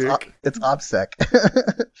 It's OPSEC.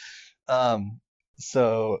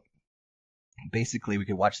 So basically, we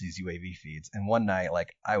could watch these UAV feeds. And one night,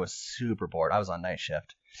 like, I was super bored. I was on night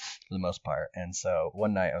shift for the most part, and so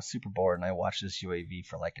one night I was super bored, and I watched this UAV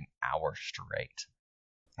for like an hour straight.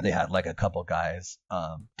 They had like a couple guys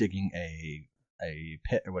digging a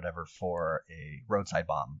pit or whatever for a roadside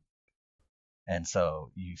bomb. And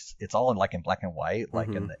so it's all in black and white, like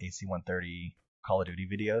in the AC-130 Call of Duty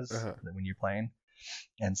videos when you're playing.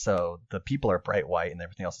 And so the people are bright white and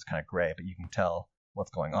everything else is kind of gray, but you can tell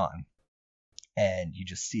what's going on. And you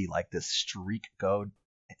just see like this streak go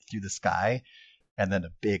through the sky and then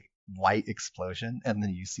a big white explosion, and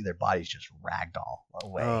then you see their bodies just ragdoll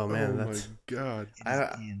away. Oh man, Oh that's my god.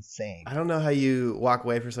 It's insane. I don't know how you walk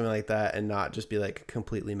away from something like that and not just be like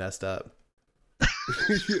completely messed up.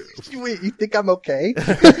 Wait, you think I'm okay?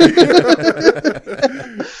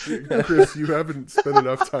 Chris, you haven't spent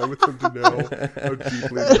enough time with him to know how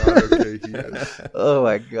deeply not okay he is. Oh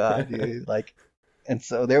my god, dude! Like, and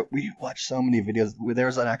so there we watched so many videos. There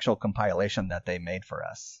was an actual compilation that they made for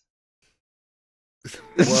us.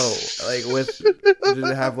 Whoa, like did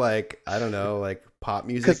it have like, I don't know, like pop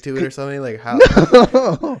music to it or something? Like how?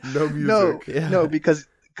 No music. No, because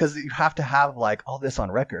you have to have like all this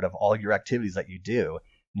on record of all your activities that you do,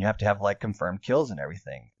 and you have to have like confirmed kills and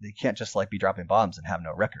everything. You can't just like be dropping bombs and have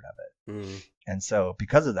no record of it. And so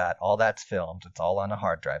because of that, all that's filmed. It's all on a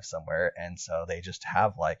hard drive somewhere, and so they just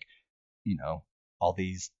have like, all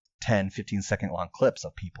these 10, 15-second long clips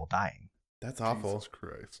of people dying. That's awful. Jesus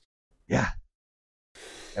Christ. Yeah.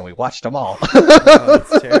 And we watched them all. Oh,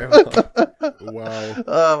 it's terrible. Wow.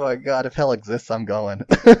 Oh my god, if hell exists, I'm going.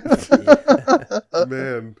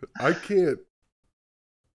 Man, I can't.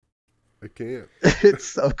 It's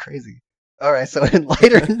so crazy. All right, so in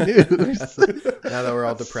lighter news. Now that we're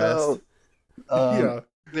all depressed. Yeah.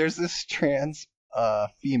 There's this trans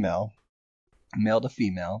female, male to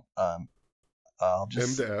female. I'll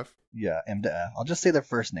just M to F. Yeah, M to F. I'll just say their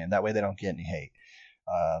first name. That way they don't get any hate.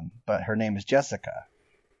 But her name is Jessica.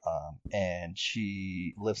 And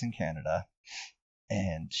she lives in Canada.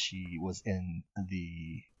 And she was in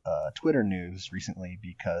the Twitter news recently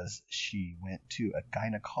because she went to a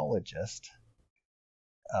gynecologist.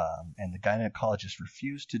 And the gynecologist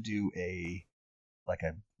refused to do I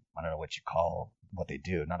don't know what you call what they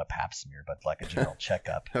do, not a pap smear, but like a general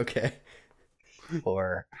checkup. Okay.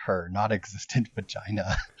 For her non-existent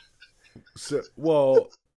vagina. So, well,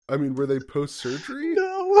 I mean, were they post-surgery?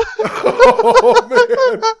 No.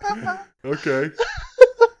 Oh, man. Okay.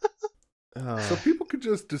 So people could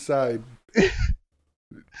just decide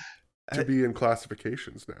to be in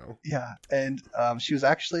classifications now. Yeah, and she was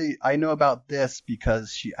actually, I know about this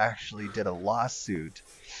because she actually did a lawsuit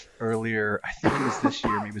earlier, I think it was this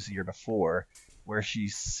year, maybe it was the year before, where she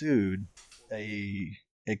sued a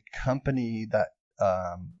company that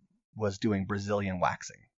was doing Brazilian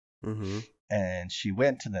waxing. Mm-hmm. And she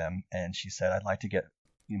went to them and she said, I'd like to get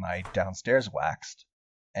my downstairs waxed.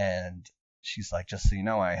 And she's like, just so you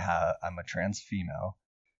know, I'm a trans female.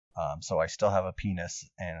 So I still have a penis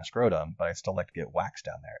and a scrotum, but I still like to get waxed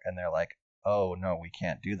down there. And they're like, oh no, we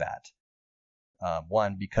can't do that.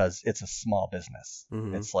 One, because it's a small business.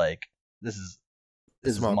 Mm-hmm. It's like, this is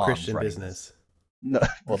small Christian business. No,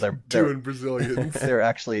 well, they're doing Brazilians. They're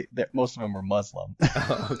actually, most of them are Muslim.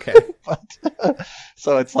 Oh, okay. But,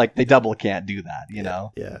 so it's like they double can't do that, you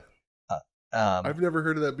know? Yeah. I've never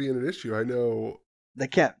heard of that being an issue. I know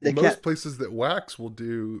most places that wax will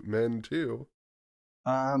do men too.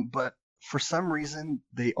 But for some reason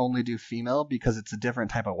they only do female because it's a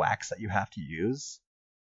different type of wax that you have to use.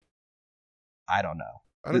 I don't know.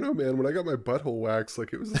 I don't know, man. When I got my butthole waxed,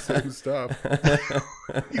 like, it was the same stuff.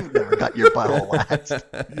 You've never got your butthole waxed.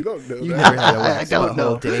 You don't know You've that. never had a waxed I don't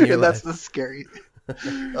know. That's the scary.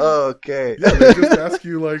 Okay. Yeah, they just ask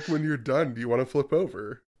you, like, when you're done, do you want to flip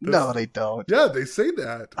over? No, they don't. Yeah, they say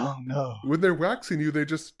that. Oh, no. When they're waxing you, they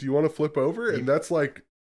just, do you want to flip over? And that's, like,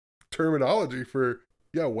 terminology for,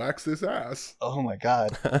 yeah, wax this ass. Oh, my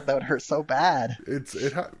God. That would hurt so bad.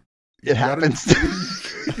 It happens.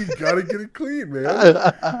 You gotta get it clean, man.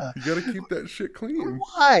 You gotta keep that shit clean.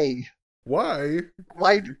 Why? Why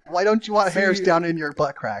don't you want hairs down in your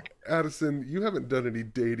butt crack? Addison, you haven't done any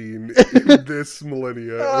dating in this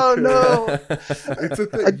millennia. Oh, okay? no. It's a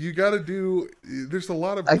thing. You gotta do, there's a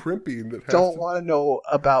lot of primping that has don't want to know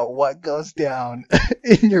about what goes down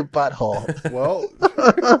in your butthole. Well,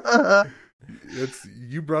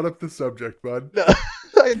 you brought up the subject, bud. No,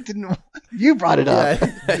 I didn't. You brought it up.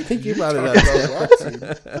 Yeah, I think you brought it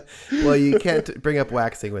up. Well, you can't bring up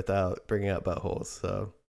waxing without bringing up buttholes,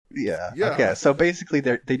 so. Yeah. Okay, so basically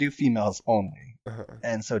they do females only. Uh-huh.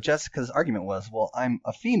 And so Jessica's argument was, well, I'm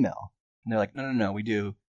a female. And they're like, no, we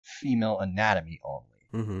do female anatomy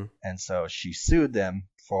only. Mm-hmm. And so she sued them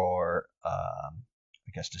for, I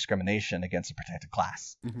guess, discrimination against a protected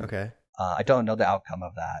class. Mm-hmm. Okay. I don't know the outcome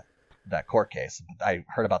of that court case. But I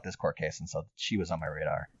heard about this court case, and so she was on my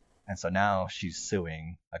radar. And so now she's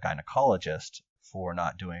suing a gynecologist for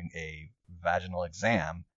not doing a vaginal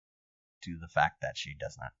exam due to the fact that she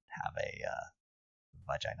does not have a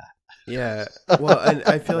vagina. Yeah. Well, and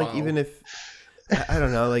I feel like even if I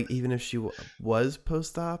don't know. Like, even if she was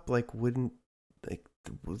post-op, like, wouldn't like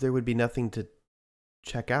there would be nothing to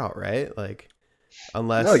check out, right? Like,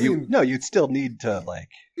 unless you'd still need to like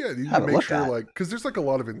Yeah, you have can a make look sure, at. like, because there's like a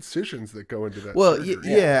lot of incisions that go into that. Well, surgery.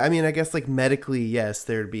 yeah. I mean, I guess like medically, yes,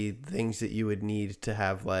 there'd be things that you would need to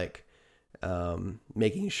have, like,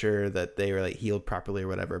 making sure that they were like healed properly or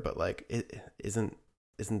whatever. But like, it isn't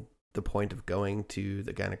the point of going to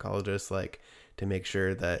the gynecologist like to make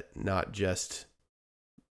sure that not just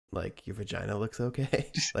like your vagina looks okay?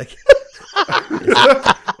 Like,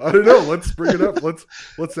 I don't know. Let's bring it up.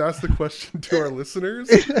 Let's ask the question to our listeners.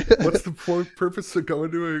 What's the purpose of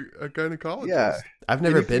going to a gynecologist? Yeah, I've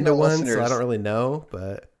never Any been to female one, so I listeners- don't really know.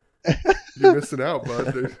 But You're missing out,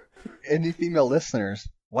 bud. Any female listeners,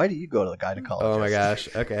 why do you go to the gynecologist? oh my gosh,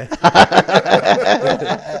 okay.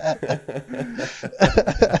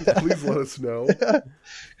 Please let us know.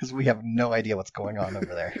 Because we have no idea what's going on over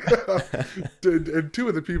there. And two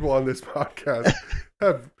of the people on this podcast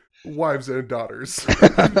have wives and daughters.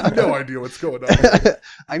 No idea what's going on.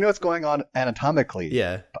 I know what's going on anatomically.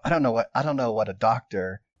 Yeah, But I don't know what a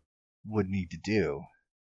doctor would need to do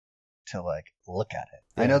to like look at it.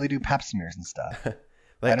 I Yeah. know they do pap smears and stuff. I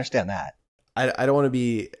like understand that. I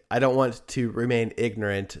don't want to remain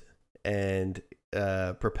ignorant and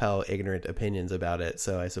propel ignorant opinions about it.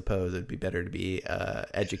 So I suppose it'd be better to be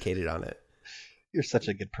educated on it. You're such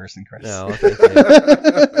a good person, Chris. No, thank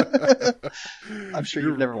you. I'm sure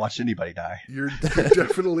you've never watched anybody die. You're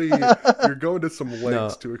definitely you're going to some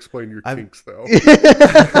lengths to explain your kinks, though.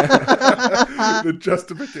 The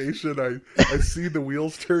justification, I see the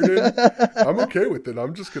wheels turning. I'm okay with it.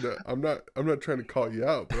 I'm not trying to call you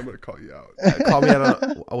out, but I'm gonna call you out. Call me out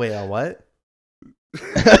on wait, on what?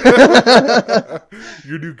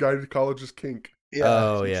 Your new gynecologist kink. Yeah,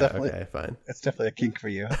 Oh it's yeah, definitely- okay, fine. It's definitely a kink for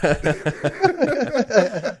you.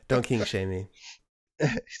 Don't kink shame me.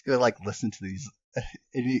 He's gonna like listen to these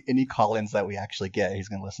any call-ins that we actually get. He's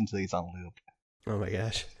gonna listen to these on loop. Oh my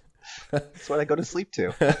gosh. That's what I go to sleep to.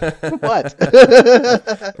 What?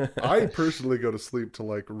 I personally go to sleep to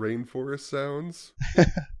like rainforest sounds,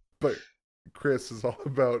 but Chris is all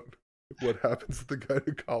about what happens at the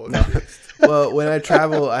gynecologist. Well, when I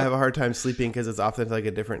travel, I have a hard time sleeping because it's often like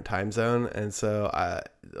a different time zone, and so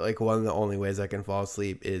like one of the only ways I can fall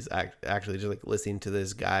asleep is actually just like listening to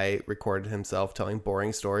this guy record himself telling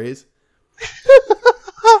boring stories,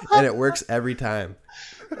 and it works every time.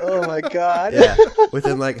 Oh my god. Yeah,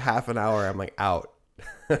 within like half an hour, I'm like out.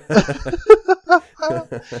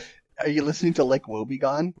 Are you listening to Lake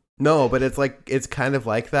Wobegon? No, but it's kind of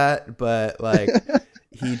like that, but like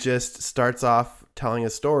he just starts off telling a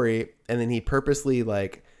story and then he purposely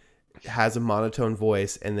like has a monotone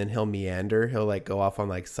voice and then he'll meander. He'll like go off on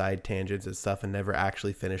like side tangents and stuff and never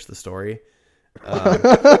actually finish the story.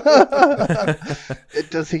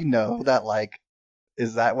 Does he know that like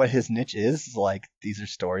is that what his niche is? Like these are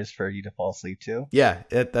stories for you to fall asleep to? Yeah,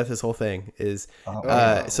 that's his whole thing is Oh,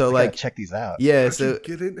 so I gotta like check these out. yeah, How so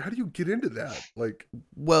do you get into that? Like,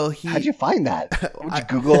 well How'd you find that? Would you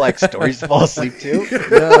Google like stories to fall asleep to?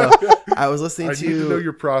 no, I was listening I to need to know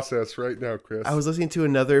your process right now, Chris. I was listening to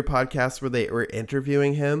another podcast where they were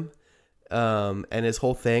interviewing him, and his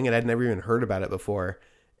whole thing, and I'd never even heard about it before.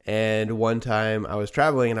 And one time I was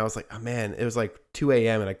traveling, and I was like, "Oh man!" It was like 2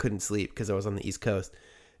 a.m. and I couldn't sleep because I was on the East Coast,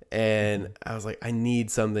 and I was like, "I need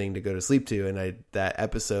something to go to sleep to." And that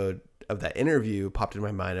episode of that interview popped in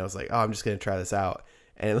my mind. I was like, "Oh, I'm just gonna try this out."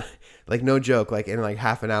 And like no joke, like in like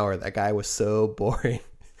half an hour, that guy was so boring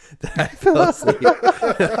that I fell asleep.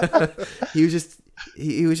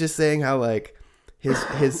 he was just saying how like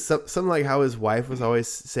his something like how his wife was always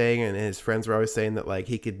saying and his friends were always saying that like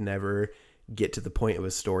he could never get to the point of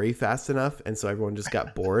a story fast enough, and so everyone just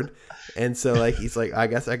got bored. And so like he's like, I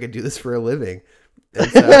guess I could do this for a living.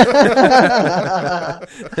 And so,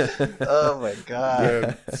 Oh my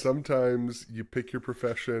god. Yeah, sometimes you pick your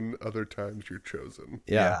profession, other times you're chosen.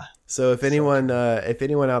 yeah. So if anyone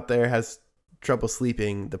out there has trouble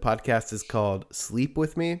sleeping, the podcast is called Sleep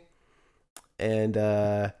With Me, and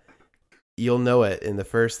you'll know it in the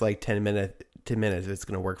first like 10 minutes if it's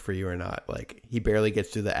going to work for you or not. Like he barely gets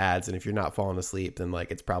through the ads, and if you're not falling asleep, then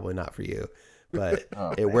like it's probably not for you. But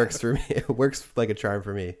Oh, it man. works for me. It works like a charm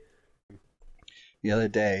for me. The other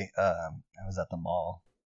day, I was at the mall.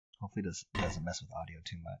 Hopefully this doesn't mess with audio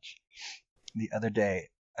too much. The other day,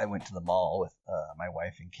 I went to the mall with my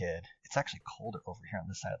wife and kid. It's actually colder over here on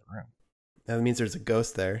this side of the room. That means there's a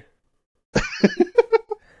ghost there.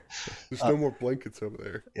 There's no more blankets over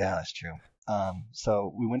there. Yeah, that's true.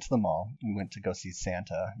 So we went to the mall. We went to go see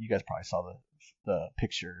Santa. You guys probably saw the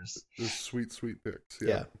pictures. There's sweet pics.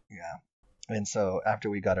 Yeah. Yeah. And so after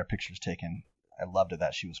we got our pictures taken, I loved it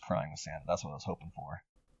that she was crying with Santa. That's what I was hoping for.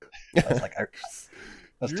 I was like,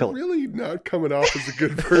 You're really not coming off as a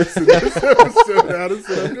good person this episode,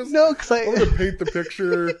 Addison. I'm just no, because I want to paint the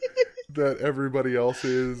picture that everybody else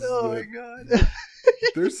is. Oh my god.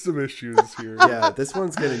 There's some issues here. Yeah, this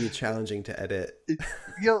one's going to be challenging to edit.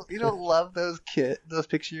 You don't love those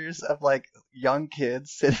pictures of like young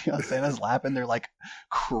kids sitting on Santa's lap and they're like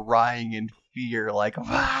crying in fear, like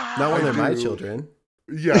Not when they're my children.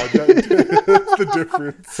 Yeah, that's the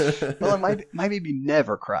difference. Well, my baby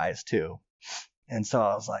never cries too, and so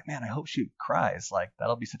I was like, man, I hope she cries. Like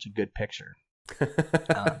that'll be such a good picture.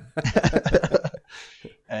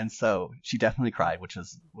 And so she definitely cried, which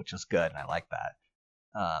was good, and I like that.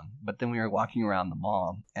 But then we were walking around the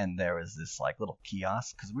mall, and there was this like little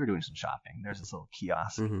kiosk because we were doing some shopping. There's this little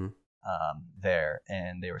kiosk there,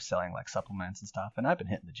 and they were selling like supplements and stuff. And I've been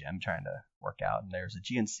hitting the gym trying to work out, and there's a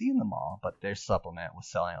GNC in the mall, but their supplement was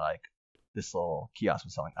selling like this little kiosk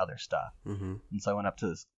was selling other stuff. And so I went up to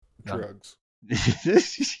this drugs.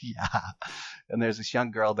 Yeah, and there's this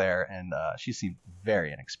young girl there, and she seemed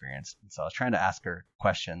very inexperienced. And so I was trying to ask her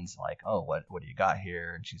questions like, "Oh, what do you got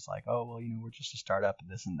here?" And she's like, "Oh, well, we're just a startup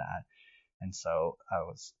and this and that." And so I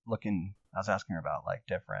was asking her about like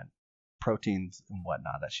different proteins and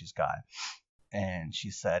whatnot that she's got, and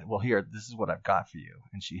she said, "Well, here, this is what I've got for you."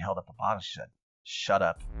 And she held up a bottle. She said, "Shut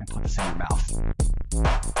up and put this in your mouth."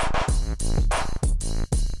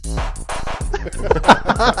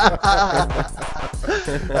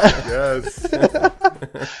 Yes.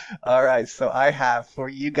 All right, so I have for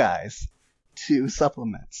you guys 2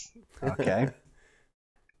 supplements. Okay.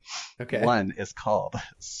 Okay. One is called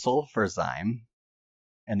sulfurzyme,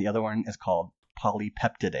 and the other one is called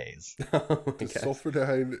polypeptidase. Does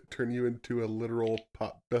sulfurdine turn you into a literal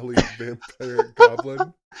pot-bellied vampire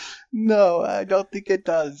goblin? No, I don't think it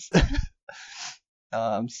does.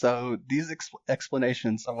 So these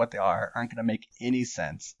explanations of what they are aren't going to make any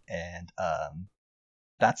sense, and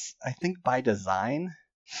that's, I think, by design.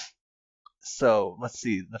 So let's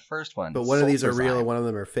see, the first one. But one of these are real and one of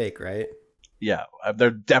them are fake, right? Yeah,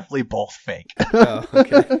 they're definitely both fake. Oh,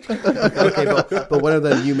 okay. Okay, but one of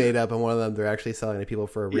them you made up, and one of them they're actually selling to people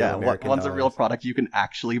for a real American one's dollars. a real product you can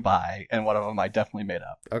actually buy, and one of them I definitely made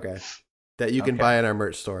up. Okay, that you can buy in our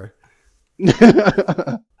merch store.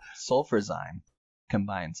 Sulfurzyme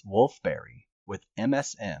combines wolfberry with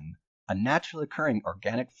MSM, a naturally occurring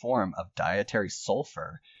organic form of dietary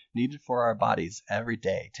sulfur needed for our bodies every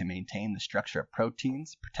day to maintain the structure of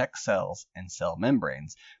proteins, protect cells and cell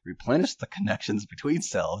membranes, replenish the connections between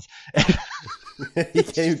cells. You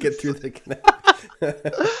can't even get through the connection.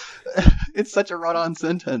 It's such a run-on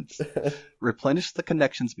sentence. Replenish the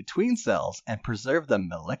connections between cells and preserve the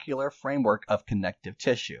molecular framework of connective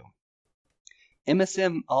tissue.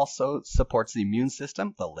 MSM also supports the immune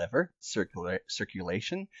system, the liver,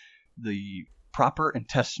 circulation, the proper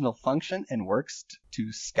intestinal function, and works to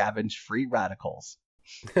scavenge free radicals.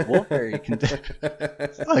 Wolfberry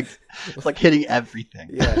it's like hitting everything.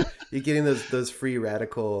 Yeah, you're getting those free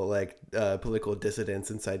radical political dissidents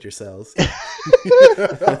inside your cells. Do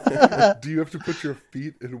you have to put your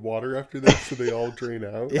feet in water after that so they all drain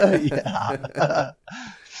out? Yeah.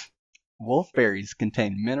 Wolfberries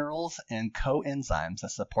contain minerals and coenzymes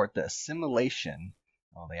that support the assimilation.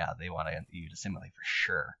 Oh yeah, they want you to assimilate for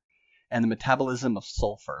sure. And the metabolism of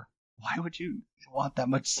sulfur. Why would you want that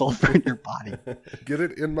much sulfur in your body? Get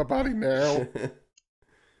it in my body now.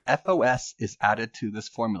 FOS is added to this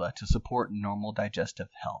formula to support normal digestive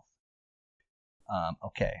health.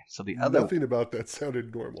 Okay, so the other... Nothing about that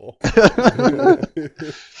sounded normal.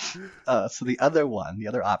 So the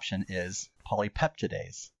other option is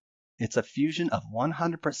polypeptidase. It's a fusion of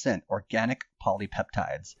 100% organic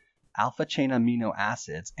polypeptides, alpha-chain amino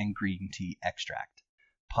acids, and green tea extract.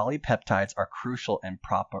 Polypeptides are crucial in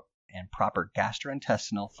proper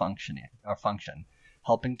gastrointestinal function,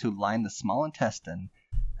 helping to line the small intestine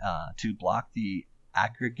to block the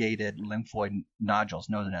aggregated lymphoid nodules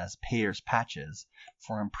known as Peyer's patches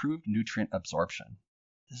for improved nutrient absorption.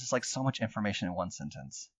 This is like so much information in one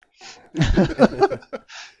sentence.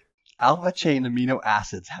 Alpha-chain amino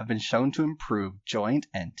acids have been shown to improve joint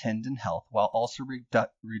and tendon health while also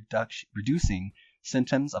reducing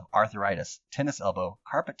symptoms of arthritis, tennis elbow,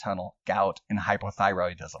 carpal tunnel, gout, and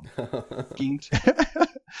hypothyroidism.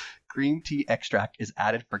 Green tea extract is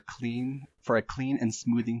added for a clean and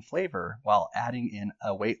smoothing flavor while adding in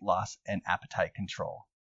a weight loss and appetite control.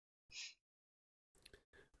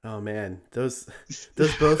 Oh man, those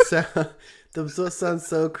both sound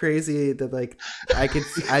so crazy that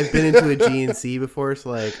I've been into a GNC before,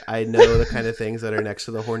 so I know the kind of things that are next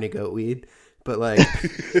to the horny goat weed, but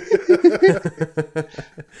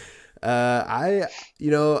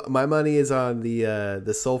My money is on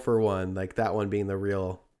the sulfur one, like that one being the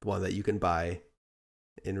real one that you can buy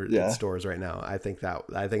in stores right now. I think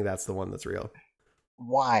that's the one that's real.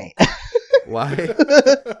 Why? Why?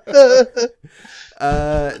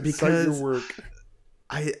 Because Cite your work.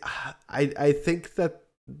 I think that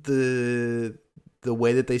the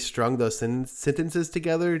way that they strung those sentences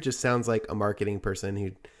together just sounds like a marketing person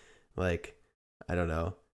who, like, I don't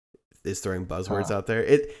know, is throwing buzzwords out there.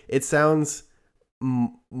 It sounds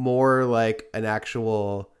more like an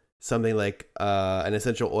actual something like an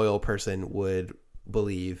essential oil person would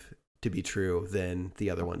believe to be true than the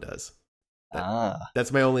other one does.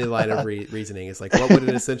 That's my only line of reasoning. It's like, what would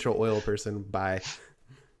an essential oil person buy?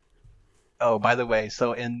 Oh, by the way,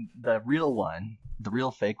 so in the real one, the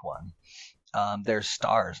real fake one, there's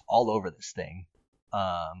stars all over this thing,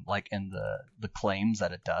 like in the claims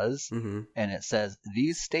that it does, and it says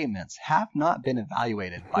these statements have not been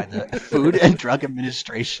evaluated by the Food and Drug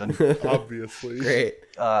Administration. Obviously, great.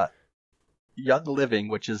 Young Living,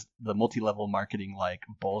 which is the multi-level marketing like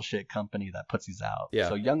bullshit company that puts these out. Yeah.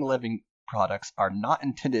 So Young Living products are not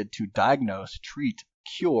intended to diagnose, treat,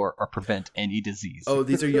 cure, or prevent any disease. Oh,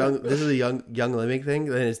 these are young. This is a young living thing.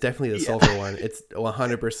 Then it's definitely the sulfur one. It's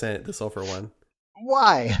 100% the sulfur one.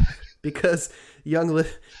 Why? Because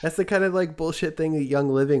that's the kind of like bullshit thing a Young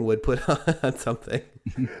Living would put on something.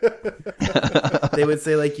 They would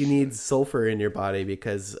say like you need sulfur in your body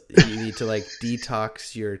because you need to like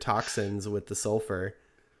detox your toxins with the sulfur.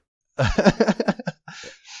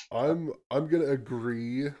 I'm gonna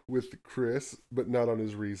agree with Chris, but not on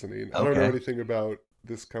his reasoning. I don't know anything about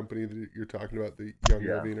this company that you're talking about, the Young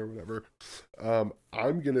Living or whatever.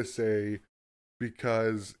 I'm gonna say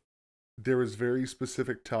because there was very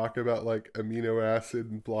specific talk about like amino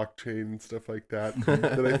acid and blockchain and stuff like that,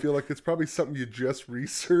 that I feel like it's probably something you just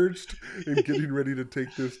researched in getting ready to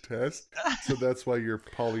take this test. So that's why your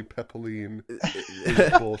polypepylene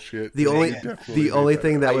is bullshit. The only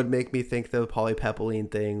thing that would make me think the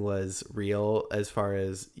polypepylene thing was real, as far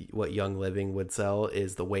as what Young Living would sell,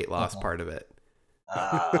 is the weight loss part of it.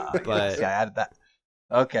 But yes, I added that.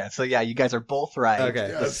 Okay, so yeah, you guys are both right.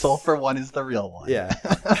 Okay. The sulfur one is the real one. Yeah.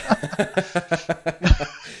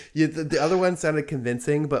 The other one sounded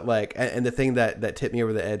convincing, but like, and the thing that tipped me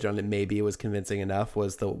over the edge on it maybe was convincing enough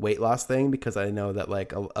was the weight loss thing, because I know that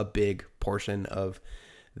like a big portion of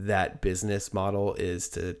that business model is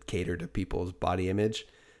to cater to people's body image.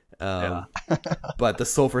 But the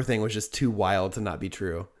sulfur thing was just too wild to not be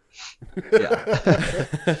true. Yeah.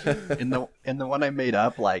 in the one I made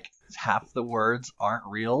up, like half the words aren't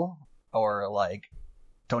real or like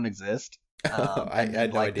don't exist. I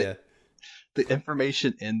had no idea. The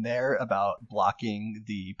information in there about blocking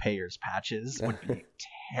the payer's patches would be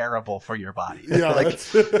terrible for your body. Yeah, like,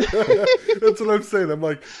 that's what I'm saying. I'm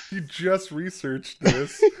like, you just researched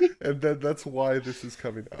this, and then that's why this is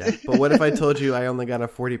coming out. Yeah, but what if I told you I only got a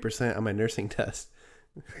 40% on my nursing test?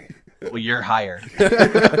 Well, you're hired.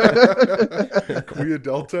 Quia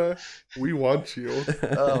Delta, we want you.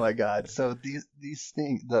 Oh my god! So these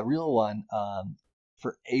things, the real one,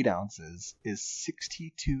 for 8 ounces is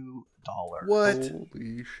 $62. What?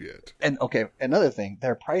 Holy shit! And okay, another thing,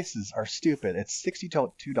 their prices are stupid. It's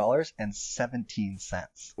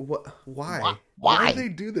 $62.17. What? Why? Why do they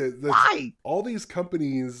do this? Why? All these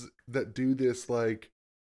companies that do this, like,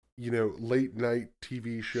 late night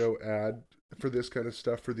TV show ad for this kind of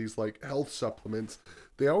stuff, for these like health supplements,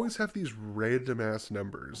 they always have these random ass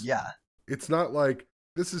numbers. Yeah. It's not like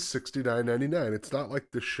this is $69.99. It's not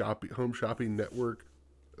like the home shopping network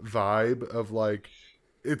vibe of like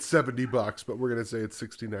it's $70, but we're gonna say it's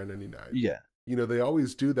 $69.99. Yeah. They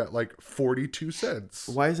always do that, like 42 cents.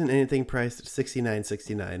 Why isn't anything priced at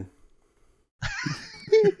 $69.69?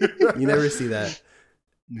 You never see that.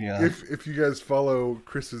 Yeah. If you guys follow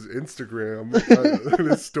Chris's Instagram and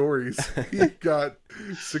his stories, he got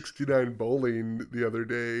 69 bowling the other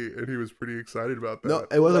day, and he was pretty excited about that. No,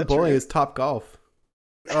 it wasn't bowling. It was Top Golf.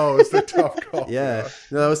 Oh, it's the Top Golf. Yeah.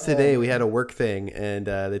 No, that was today. We had a work thing, and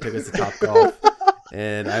they took us to Top Golf,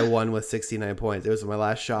 and I won with 69 points. It was my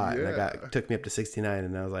last shot, and it took me up to 69,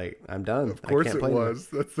 and I was like, I'm done. Of course I can't it play was.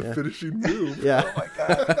 Anymore. That's the finishing move. Yeah. Oh my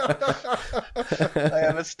god. I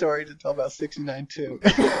have a story to tell about 69 too.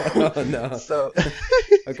 Oh no. So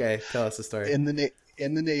okay, tell us the story. In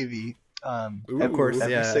the Navy, of course,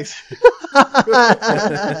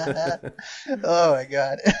 Oh my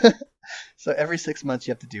god. So every 6 months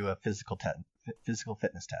you have to do a physical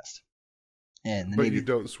fitness test. And But you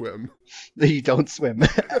don't swim. You don't swim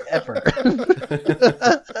ever.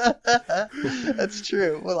 That's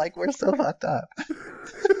true. Well, like, we're so fucked up.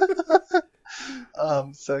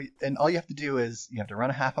 So, and all you have to do is you have to run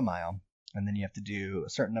a half a mile, and then you have to do a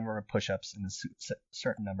certain number of push-ups and a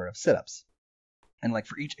certain number of sit-ups. And like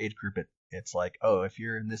for each age group, it's like, oh, if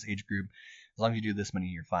you're in this age group, as long as you do this many,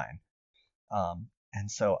 you're fine. And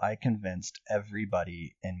so I convinced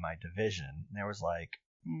everybody in my division. There was like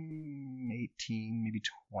 18, maybe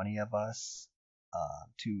 20 of us.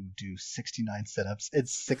 To do 69 sit-ups and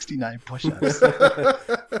 69 push-ups.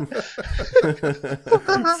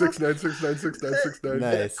 69.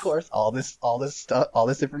 Nice. Of course, all this stuff, all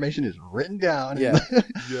this information is written down. Yeah.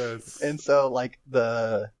 Yes. And so like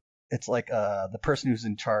the person who's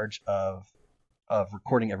in charge of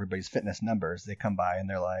recording everybody's fitness numbers, they come by and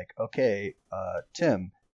they're like, okay,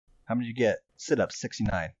 Tim, how many did you get? Sit-ups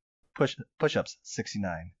 69, push-ups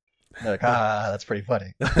 69. And they're like, that's pretty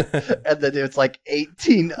funny. And then it's like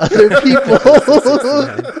 18 other people.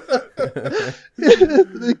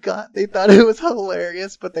 They thought it was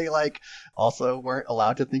hilarious, but they like also weren't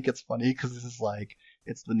allowed to think it's funny because this is like,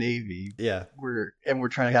 it's the Navy. Yeah. We're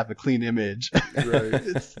trying to have a clean image. Right.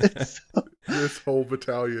 It's so... This whole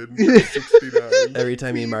battalion, 69. Every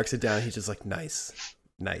time he marks it down, he's just like, nice.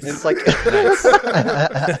 And it's like,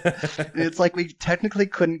 it's like we technically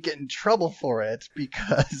couldn't get in trouble for it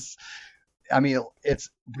because, I mean,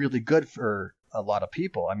 it's really good for a lot of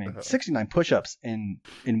people. I mean, 69 push-ups in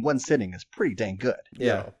one sitting is pretty dang good.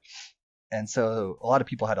 Yeah. And so a lot of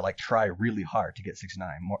people had to like try really hard to get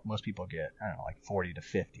 69. Most people get, I don't know, like 40 to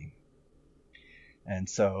 50. And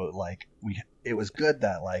so like it was good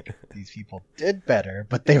that like these people did better,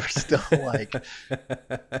 but they were still like,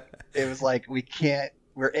 it was like,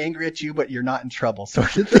 we're angry at you, but you're not in trouble,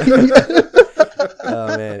 sort of thing.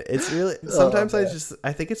 Oh man, it's really sometimes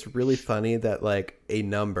I think it's really funny that like a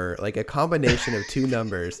number, like a combination of two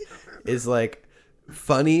numbers is like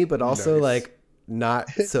funny, but also like not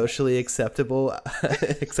socially acceptable,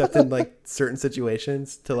 except in like certain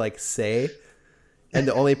situations to like say. And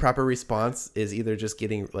the only proper response is either just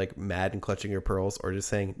getting like mad and clutching your pearls or just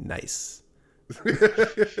saying nice.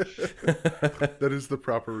 That is the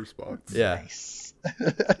proper response. Yeah. Nice.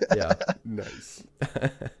 Yeah. Nice.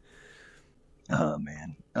 Oh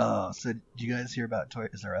man. Oh, so did you guys hear about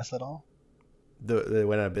Toys R Us at all? They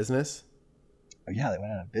went out of business? Oh yeah, they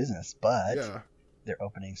went out of business, but Yeah. they're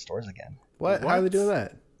opening stores again. What? How are they doing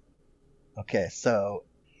that? Okay, so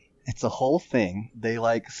it's a whole thing. They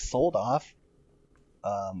like sold off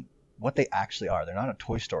what they actually are. They're not a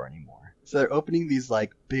toy store anymore. So they're opening these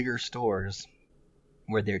like bigger stores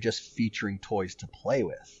where they're just featuring toys to play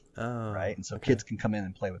with. Oh, right? And so okay. kids can come in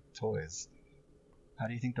and play with the toys. How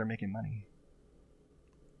do you think they're making money?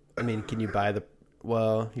 I mean, can you buy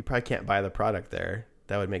well, you probably can't buy the product there.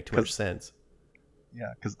 That would make too much sense.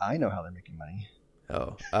 Yeah, because I know how they're making money.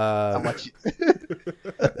 Oh. How much?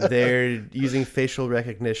 They're using facial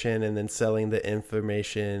recognition and then selling the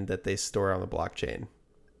information that they store on the blockchain.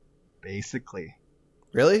 Basically.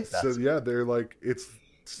 Really? So yeah, they're like it's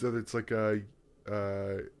like a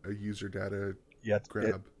user data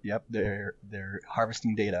grab. Yep, they're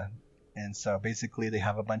harvesting data, and so basically they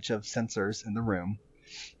have a bunch of sensors in the room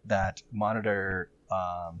that monitor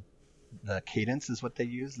the cadence is what they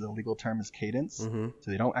use. The legal term is cadence. Mm-hmm.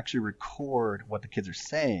 So they don't actually record what the kids are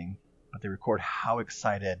saying, but they record how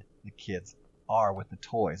excited the kids are with the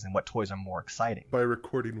toys and what toys are more exciting. By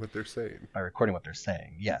recording what they're saying. By recording what they're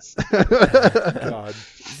saying, yes. God.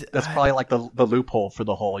 That's probably like the loophole for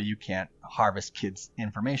the whole you can't harvest kids'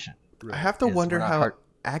 information. I have to wonder how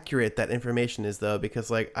accurate that information is, though,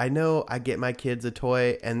 because like I know I get my kids a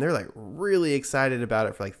toy and they're like really excited about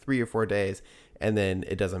it for like 3 or 4 days, and then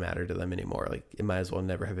it doesn't matter to them anymore. Like it might as well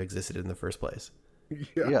never have existed in the first place.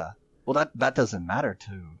 Yeah. Well, that doesn't matter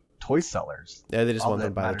to toy sellers. Yeah, they just All want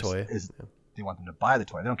them to that buy the matters toy. is They want them to buy the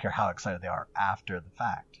toy. They don't care how excited they are after the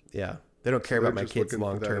fact. Yeah, they don't care about my kids'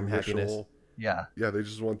 long-term happiness. Yeah. Yeah, they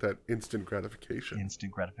just want that instant gratification.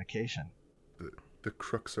 Instant gratification. The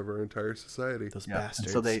crooks of our entire society. Those Yeah.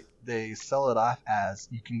 bastards. And so they sell it off as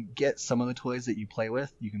you can get some of the toys that you play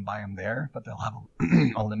with. You can buy them there, but they'll have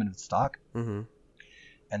a limited stock. Mm-hmm.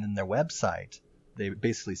 And then their website, they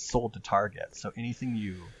basically sold to Target. So anything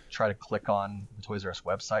you try to click on the Toys R Us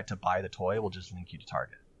website to buy the toy will just link you to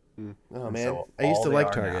Target. Oh And man, so I used all to they like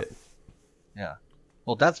are Target. now- Yeah.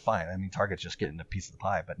 Well, that's fine. I mean, Target's just getting a piece of the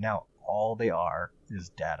pie, but now all they are is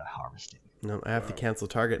data harvesting. No, I have to cancel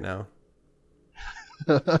Target now.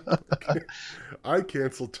 I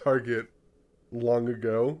canceled Target long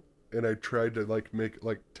ago, and I tried to make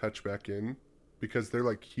touch back in because they're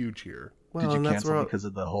like huge here. Well, Did you and that's cancel where because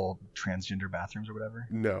of the whole transgender bathrings or whatever?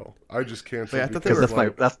 No, I just canceled. Wait, I thought they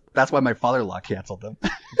because were That's why my father-in-law canceled them.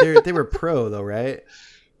 they were pro though, right?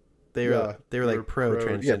 They were Yeah, they were like pro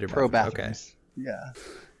transgender. pro bathrooms. bathrooms. Yeah.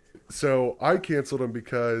 So I canceled them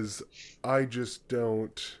because I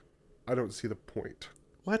don't see the point.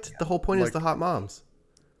 What? The whole point is Like- the hot moms.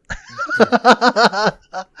 I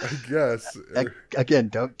guess. Again,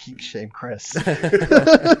 don't kink shame Chris.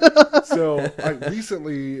 So I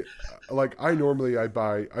recently, like, I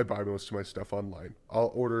buy most of my stuff online.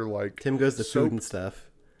 I'll order like Tim goes to soap food and stuff.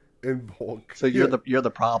 in bulk. So you're Yeah,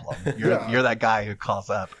 the problem. You're that guy who calls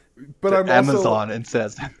up but to I'm Amazon and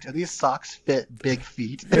says, "Do these socks fit big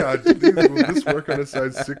feet?" Yeah, will this work on a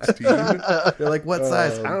size 16? They're like, what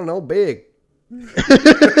size? I don't know, big.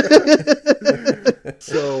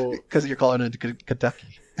 So Because you're calling it Kentucky.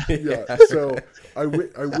 yeah, so I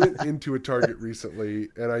went into a Target recently,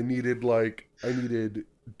 and I needed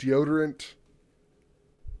deodorant,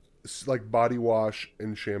 like body wash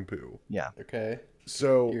and shampoo. Yeah. Okay.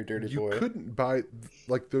 So You're a dirty you boy. couldn't buy,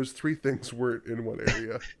 like, those three things weren't in one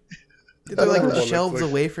area. They're like Another one shelves that's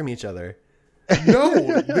like- away from each other.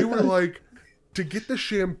 No, they were like, to get the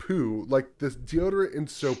shampoo, like the deodorant and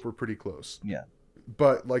soap were pretty close, Yeah.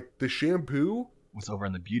 but like the shampoo, Was over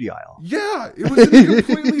in the beauty aisle. yeah, it was in a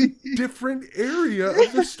completely different area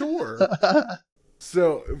of the store.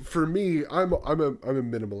 So for me, I'm a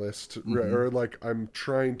minimalist, Mhm. or like I'm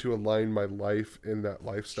trying to align my life in that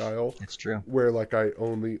lifestyle It's true. where like I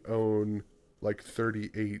only own like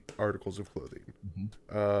 38 articles of clothing.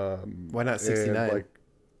 Why not and, 69? like,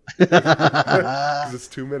 because That's it's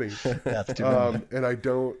too many. too many. And I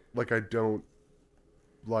don't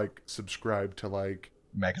like subscribe to like,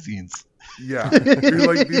 Magazines. yeah, you're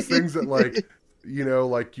like these things that like,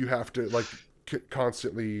 like you have to like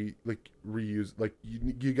constantly like reuse, like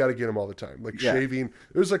you got to get them all the time. Like Yeah. shaving,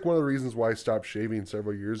 it was like one of the reasons why I stopped shaving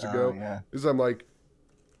several years ago. Oh, yeah. Is I'm like,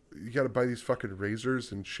 you got to buy these fucking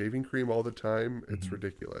razors and shaving cream all the time. It's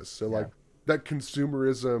ridiculous. So Yeah. like that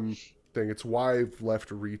consumerism thing, it's why I've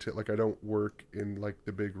left retail. Like I don't work in like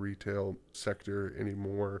the big retail sector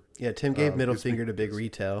anymore. Yeah, Tim gave middle it's finger to big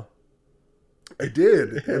retail. I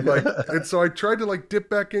did, and like, and so I tried to like dip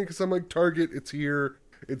back in because I'm like, Target, it's here,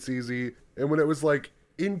 it's easy. And when it was like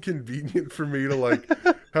inconvenient for me to like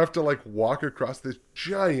have to like walk across this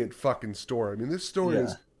giant fucking store. I mean, this store Yeah.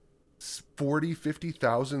 is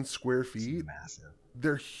 50,000 square feet. Massive.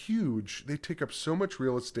 They're huge. They take up so much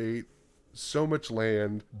real estate, so much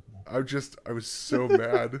land. I was so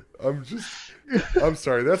mad. I'm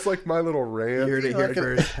sorry. That's like my little rant. You heard it here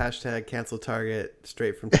first. Hashtag cancel Target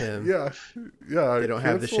straight from Tim. Yeah. They don't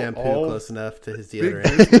have the cancel shampoo all close enough to his big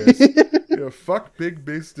deodorant. business. Fuck big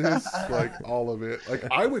business, like all of it. Like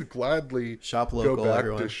I would gladly Shop local, go back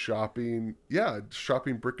everyone. to shopping. Yeah,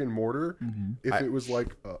 shopping brick and mortar if it was like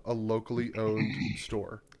a locally owned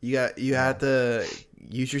store. You had to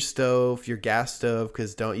use your stove, your gas stove,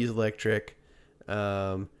 because don't use electric.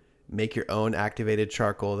 Make your own activated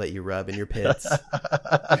charcoal that you rub in your pits,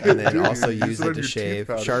 and then Dude, also use use it on it to your shave.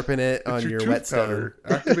 tooth powder. Sharpen it on It's your tooth whetstone. powder.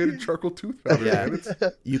 Activated charcoal tooth powder. Yeah. Man. It's,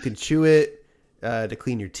 You can chew it to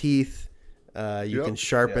clean your teeth. You Yep. can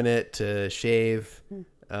sharpen it to shave.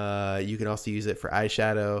 You can also use it for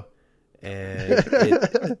eyeshadow, and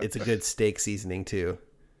it's a good steak seasoning too.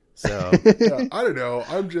 So yeah, I don't know.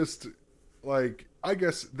 I'm just like, I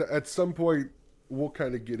guess at some point we'll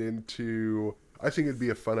kind of get into. I think it'd be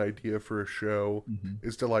a fun idea for a show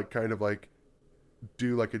is to like kind of like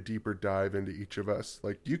do like a deeper dive into each of us.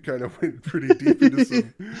 Like you kind of went pretty deep into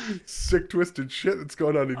some sick twisted shit that's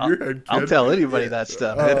going on in your head, kid. I'll tell anybody that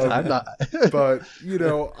stuff. I'm not. But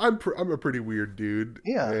I'm a pretty weird dude.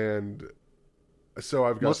 Yeah. And so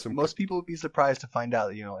I've got most people would be surprised to find out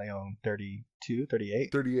that I own 32,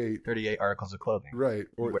 38, 38. articles of clothing. Right.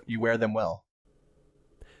 Or You wear them well.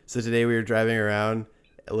 So today we were driving around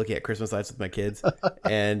looking at Christmas lights with my kids,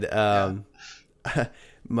 and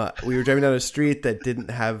we were driving down a street that didn't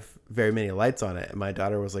have very many lights on it. And my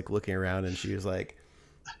daughter was like looking around, and she was like,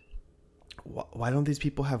 "Why don't these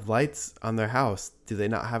people have lights on their house? Do they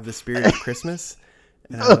not have the spirit of Christmas?"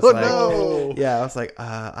 And I was like, no. "Yeah." I was like,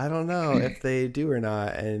 "I don't know if they do or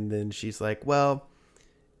not." And then she's like, "Well,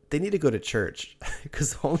 they need to go to church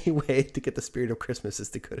because the only way to get the spirit of Christmas is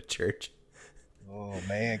to go to church." Oh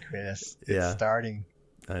man, Chris, it's Yeah. starting.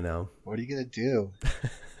 I know. What are you gonna do?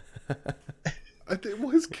 I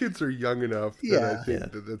think his kids are young enough that Yeah. I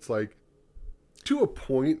think that it's like to a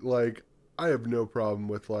point. Like I have no problem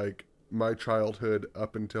with like my childhood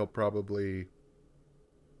up until probably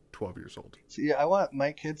 12 years old. See, I want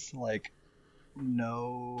my kids to like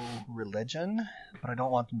know religion, but I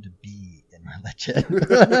don't want them to be in religion.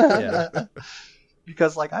 Yeah.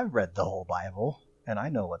 Because like I've read the whole Bible and I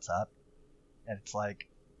know what's up, and it's like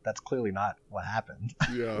that's clearly not what happened.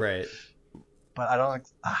 Yeah. Right. But I don't.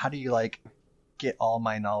 How do you like get all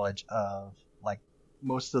my knowledge of like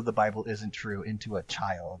most of the Bible isn't true into a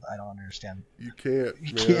child. I don't understand. You can't.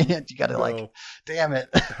 You Man. can't. You gotta like, damn it.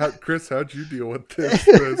 Chris, how'd you deal with this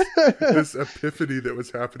this epiphany that was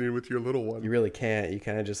happening with your little one? You really can't. You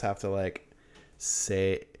kind of just have to like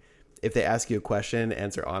say, if they ask you a question,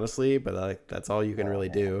 answer honestly, but like that's all you can really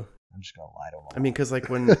do. I'm just gonna lie to them. I mean, because like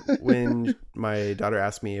when my daughter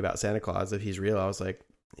asked me about Santa Claus, if he's real, I was like,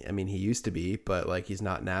 I mean, he used to be, but like he's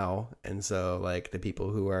not now. And so like the people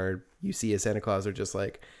who you see as Santa Claus are just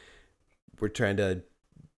like, we're trying to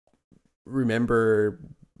remember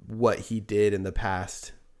what he did in the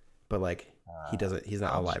past, but like he's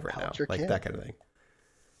not alive right now, like that kind of thing.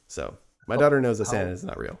 So my daughter knows that Santa is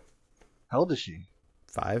not real. How old is she?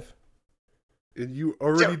 5. And you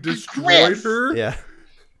already destroyed her? Yeah.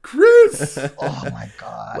 Chris! Oh my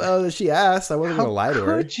God. Well, she asked. I wasn't going to lie to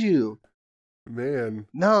her. How could you? Man.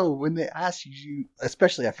 No, when they ask you,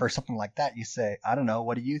 especially at first, something like that, you say, I don't know,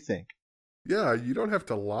 what do you think? Yeah, you don't have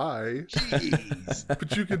to lie. Jeez.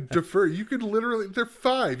 But you could defer. You could literally, they're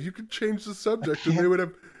 5. You could change the subject and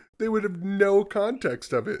they would have no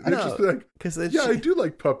context of it. They're just like, I do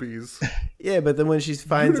like puppies. Yeah, but then when she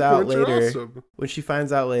finds out later, awesome.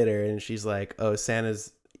 And she's like, oh,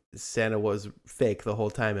 Santa was fake the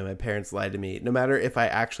whole time and my parents lied to me. No matter if I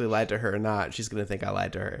actually lied to her or not, she's going to think I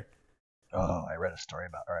lied to her. Oh, I heard a story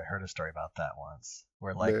about that once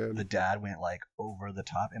where like the dad went like over the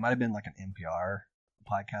top. It might have been like an NPR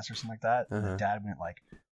podcast or something like that. The dad went like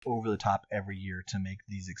over the top every year to make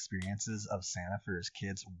these experiences of Santa for his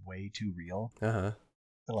kids way too real.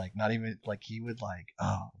 Like not even like he would like,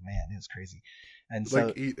 oh man, it was crazy. And so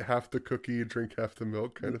like eat half the cookie, drink half the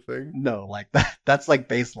milk kind of thing. No, like that's like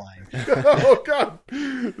baseline. Oh God,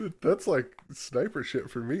 that's like sniper shit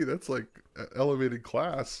for me. That's like elevated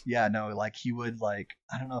class. Yeah, no, like he would like,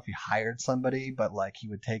 I don't know if he hired somebody, but like he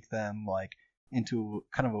would take them like into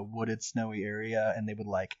kind of a wooded, snowy area, and they would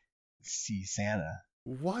like see Santa.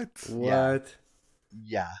 What?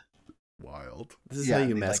 Yeah. Wild. This is how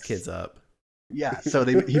you mess kids up. Yeah, so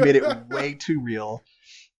he made it way too real.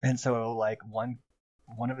 And so like one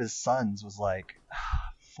of his sons was like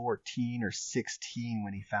 14 or 16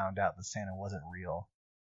 when he found out that Santa wasn't real.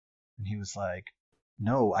 And he was like,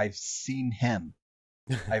 "No, I've seen him.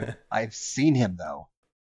 I've seen him though."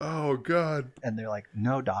 Oh God. And they're like,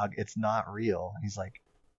 "No, dog, it's not real." And he's like,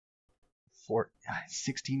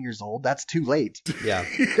 16 years old? That's too late. Yeah.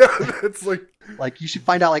 Yeah, that's like you should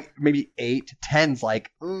find out like maybe 8, 10's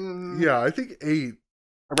like yeah, I think 8.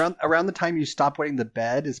 Around the time you stop wetting the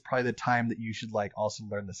bed is probably the time that you should like also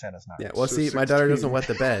learn that Santa's not real. Yeah, well, So see, 16. my daughter doesn't wet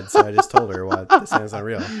the bed, so I just told her the Santa's not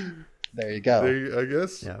real. There you go.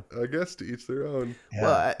 I guess to each their own. Yeah.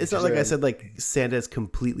 Well, it's not like I said like Santa is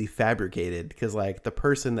completely fabricated, because like the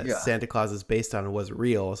person that Santa Claus is based on was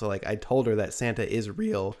real. So like I told her that Santa is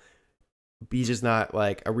real. He's just not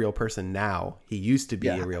like a real person now. He used to be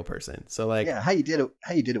a real person. So like how you did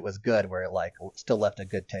it was good, where it like still left a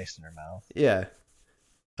good taste in her mouth. Yeah.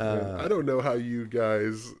 I don't know how you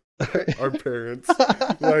guys are parents.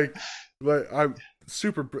 like I'm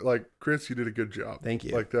super like Chris, you did a good job. Thank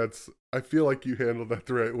you. Like I feel like you handled that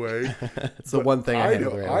the right way. It's the one thing I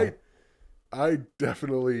handled the right way. I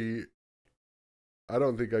definitely, I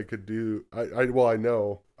don't think I could do. I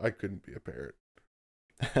know I couldn't be a parent.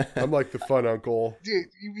 I'm like the fun uncle. Dude,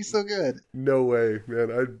 you'd be so good. No way,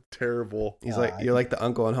 man. I'm terrible. He's like, you're like the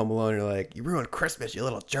uncle on Home Alone. You're like, you ruined Christmas, you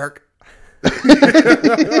little jerk. No,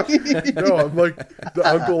 I'm like the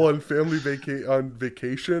uncle on on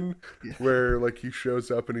vacation, where like he shows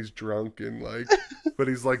up and he's drunk and like, but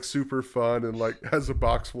he's like super fun and like has a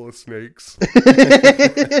box full of snakes. That's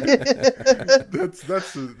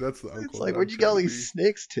the uncle. It's like, where'd you get all these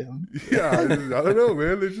snakes, Tim? Yeah, I don't know,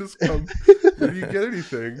 man. They just come. Where do you get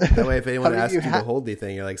anything? That way, if anyone asks you to hold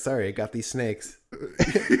anything, you're like, sorry, I got these snakes.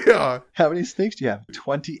 Yeah. How many snakes do you have?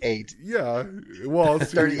 28. Yeah. Well,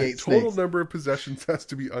 38 total snakes. number of possessions has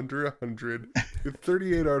to be under 100. With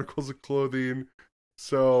 38 articles of clothing.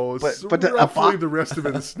 So, roughly the rest of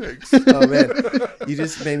it is snakes. Oh man, you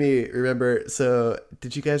just made me remember. So,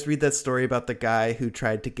 did you guys read that story about the guy who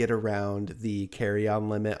tried to get around the carry-on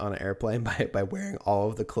limit on an airplane by wearing all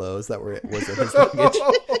of the clothes that was in his luggage?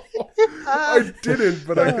 I didn't,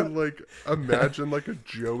 but I could like imagine like a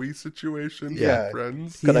Joey situation. Yeah. With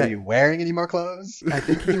friends. Are you wearing any more clothes? I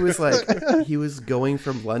think he was like, he was going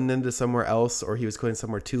from London to somewhere else, or he was going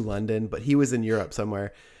somewhere to London, but he was in Europe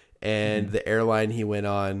somewhere. And the airline he went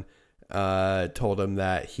on told him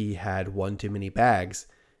that he had one too many bags.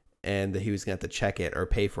 and that he was gonna have to check it or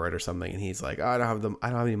pay for it or something. And he's like, oh, I don't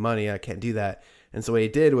have any money. I can't do that. And so what he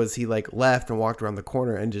did was he like left and walked around the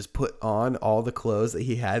corner and just put on all the clothes that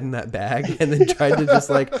he had in that bag, and then tried to just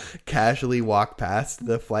like casually walk past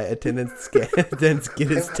the flight attendant scan, then get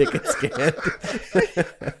his ticket scanned.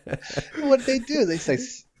 What did they do? They say,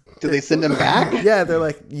 do they send him back? Yeah, they're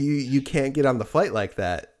like, you can't get on the flight like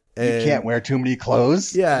that. And you can't wear too many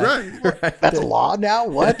clothes. Yeah, Right. That's law now.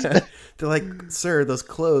 What? They're like, sir, those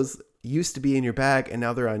clothes used to be in your bag and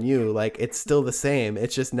now they're on you. Like, it's still the same.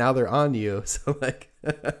 It's just now they're on you. So like,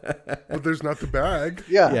 But there's not the bag.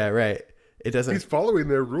 yeah, right. It doesn't. He's following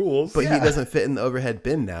their rules. But he doesn't fit in the overhead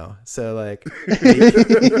bin now. So like,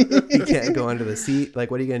 he can't go under the seat.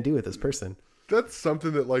 Like, what are you gonna do with this person? That's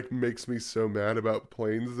something that like makes me so mad about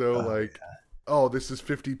planes, though. Oh, this is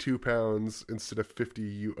 52 pounds instead of 50.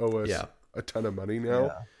 You owe us a ton of money now.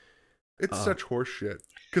 Yeah. It's such horse shit.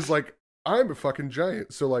 Because like, I'm a fucking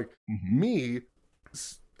giant. So like me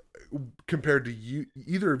compared to you,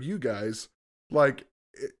 either of you guys, like,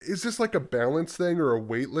 is this like a balance thing or a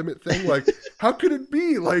weight limit thing? Like, how could it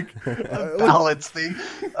be like a balance thing?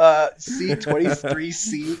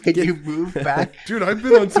 C-23C, can you move back? Dude, I've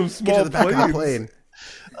been on some small plane.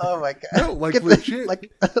 Oh my god! No, like legit,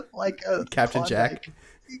 like Captain Jack.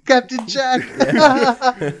 Captain Jack.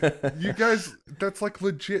 You guys, that's like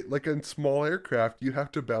legit. Like in small aircraft, you have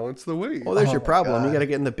to balance the weight. Well, there's your problem. You got to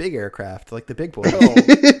get in the big aircraft, like the big boys.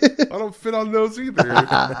 I don't fit on those either.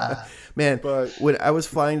 Man, but when I was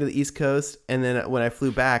flying to the East Coast, and then when I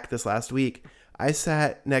flew back this last week, I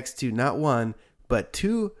sat next to not one, but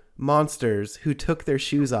two monsters who took their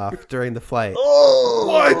shoes off during the flight.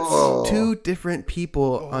 What? Two different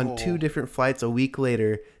people on two different flights a week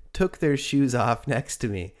later took their shoes off next to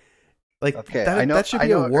me. Like, okay, that should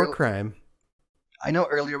be a war crime. I know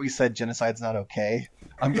earlier we said genocide's not okay.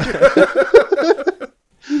 That's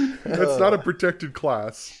not a protected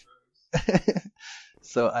class.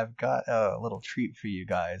 So I've got a little treat for you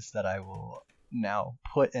guys that I will now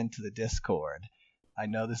put into the Discord. I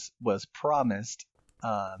know this was promised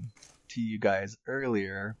to you guys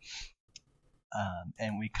earlier,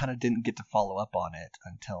 and we kind of didn't get to follow up on it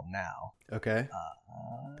until now. Okay.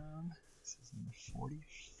 This is number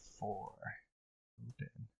 44.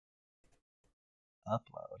 Open.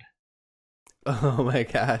 Upload. Oh my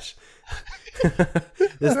gosh.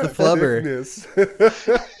 This is the flubber.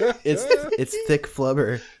 It's thick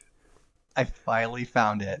flubber. I finally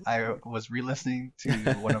found it. I was re-listening to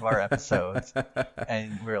one of our episodes,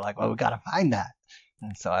 and we were like, well, we gotta find that.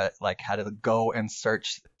 And so I like had to go and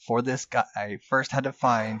search for this guy. I first had to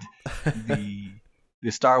find the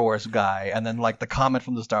Star Wars guy, and then like the comment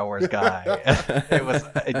from the Star Wars guy. It was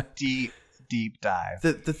a deep dive.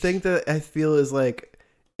 The thing that I feel is like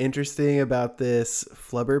interesting about this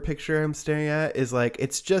flubber picture I'm staring at is like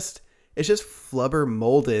it's just flubber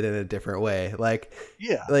molded in a different way. Like,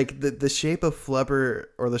 yeah, like the shape of flubber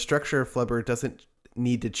or the structure of flubber doesn't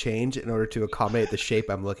need to change in order to accommodate the shape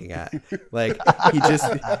I'm looking at. Like he just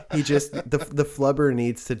the flubber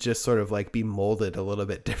needs to just sort of like be molded a little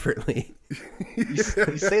bit differently. You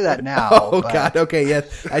say that now. Oh God. Okay.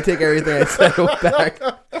 Yes. I take everything I said back.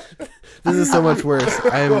 This is so much worse.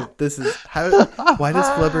 Why does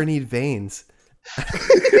flubber need veins?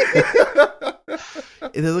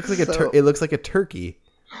 It looks like a turkey.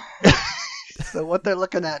 So what they're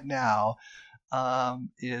looking at now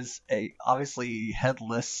is a obviously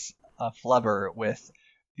headless flubber with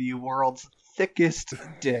the world's thickest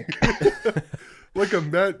dick. Like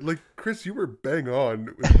Chris, you were bang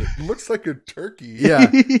on. It looks like a turkey.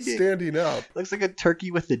 Yeah, standing up. Looks like a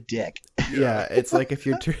turkey with a dick. Yeah, it's like if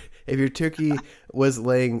your turkey was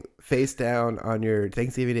laying face down on your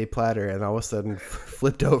Thanksgiving Day platter and all of a sudden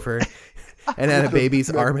flipped over and had a baby's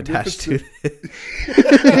arm attached to it.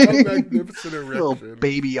 Magnificent erection. Little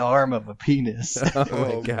baby arm of a penis. Oh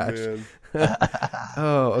my gosh.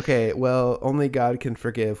 Oh, okay. Well, only God can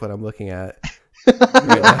forgive what I'm looking at right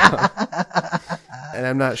now. And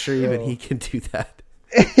I'm not sure even he can do that.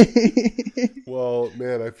 Well,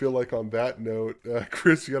 man, I feel like on that note,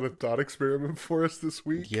 Chris, you got a thought experiment for us this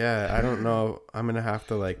week? Yeah, I don't know. I'm going to have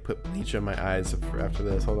to like put bleach in my eyes after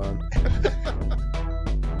this. Hold on.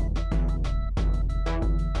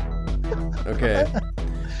 Okay.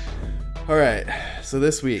 All right. So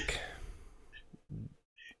this week,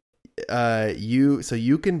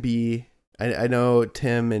 you can be. I know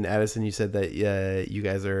Tim and Addison. You said that you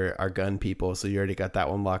guys are gun people, so you already got that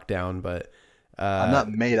one locked down. But I'm not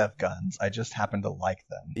made of guns. I just happen to like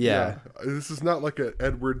them. Yeah. This is not like a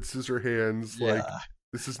Edward Scissorhands. Yeah. Like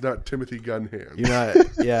this is not Timothy Gunhand. You're not.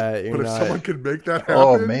 Yeah. But if someone could make that happen,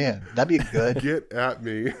 oh man, that'd be good. Get at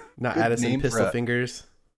me. Not Addison Pistol Fingers.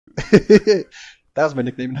 That was my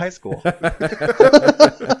nickname in high school.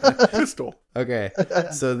 Pistol. Okay,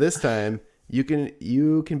 so this time you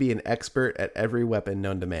can be an expert at every weapon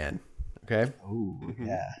known to man. Okay, Ooh,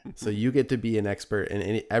 yeah. so you get to be an expert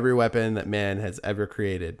in every weapon that man has ever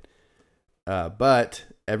created. But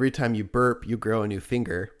every time you burp, you grow a new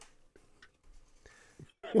finger.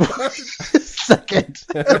 Second.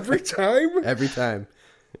 Every time? Every time.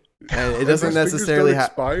 And it Those doesn't fingers necessarily don't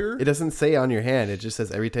expire? It doesn't say on your hand. It just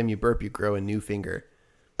says every time you burp, you grow a new finger.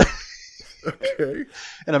 Okay.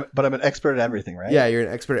 But I'm an expert at everything, right? Yeah, you're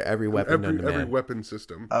an expert at every weapon known to Every man. weapon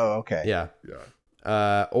system. Oh, okay. Yeah.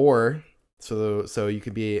 Yeah. Or so you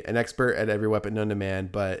could be an expert at every weapon known to man,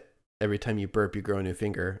 but every time you burp, you grow a new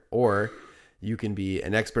finger. Or you can be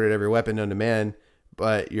an expert at every weapon known to man,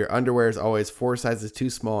 but your underwear is always 4 sizes too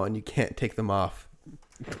small and you can't take them off.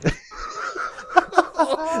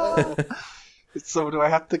 So do I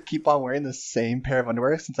have to keep on wearing the same pair of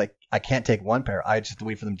underwear since I can't take one pair? I just have to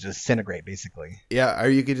wait for them to disintegrate, basically. Yeah, or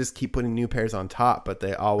you could just keep putting new pairs on top, but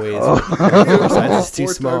they always Oh. 4 sizes too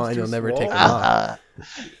 4 small times and too you'll never small? take them off.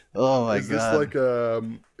 Oh my Is god. this like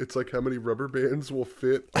it's like how many rubber bands will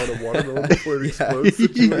fit on a watermelon before it explodes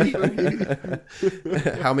situation?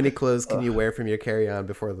 How many clothes can you wear from your carry-on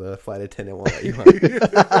before the flight attendant won't let you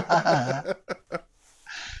on?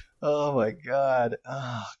 Oh my god.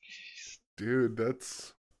 Oh, Dude,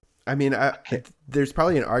 that's I mean, there's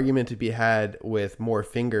probably an argument to be had with more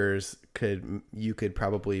fingers. You could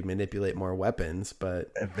probably manipulate more weapons,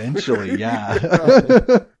 but eventually, yeah.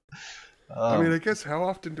 I mean, I guess how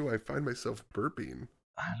often do I find myself burping?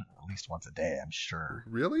 I don't know, at least once a day, I'm sure.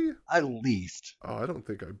 Really? At least. Oh, I don't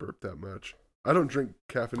think I burp that much. I don't drink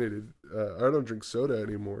caffeinated. I don't drink soda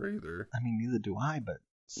anymore either. I mean, neither do I, but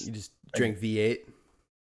you just drink V8.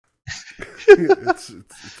 it's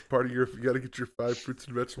part of your. You got to get your 5 fruits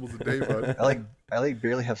and vegetables a day, bud. I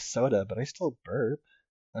barely have soda, but I still burp.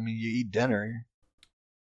 I mean, you eat dinner.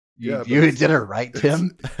 Yeah, You eat dinner, right,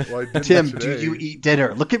 Tim? Well, I did Tim, today. do you eat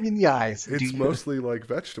dinner? Look at me in the eyes. It's mostly like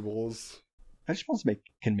vegetables. Vegetables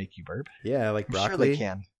can make you burp. Yeah, like I'm sure broccoli. they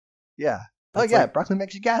can. Yeah. That's yeah, like- broccoli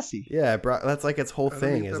makes you gassy. Yeah, that's like its whole I don't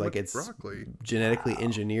thing. eat Is that like much it's broccoli. genetically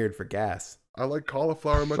engineered for gas. I like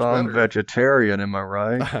cauliflower much I'm better. vegetarian, am I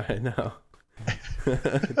right? I know.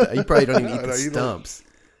 You probably don't even eat God, the I eat like- stumps.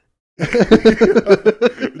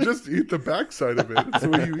 Just eat the backside of it. That's the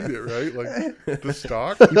way you eat it, right? Like the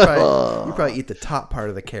stalk. You probably eat the top part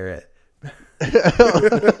of the carrot.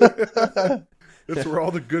 That's where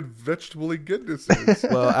all the good vegetable-y goodness is.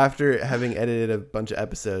 Well, after having edited a bunch of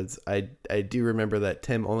episodes, I do remember that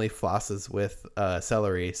Tim only flosses with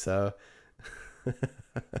celery. So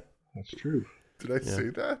That's true. Did I say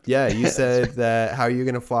that? yeah, you said that how are you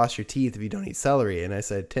going to floss your teeth if you don't eat celery? And I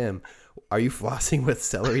said, Tim, are you flossing with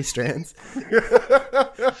celery strands?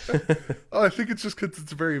 Oh, I think it's just because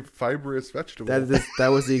it's a very fibrous vegetable. That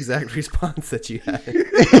was the exact response that you had.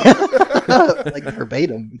 Like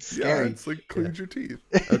verbatim. It's Yeah, scary. it's like cleans your teeth.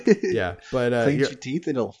 Yeah, but Cleans you're- your teeth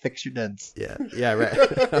and it'll fix your dents. yeah, right.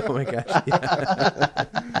 Oh my gosh.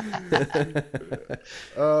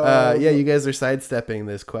 Yeah. You guys are sidestepping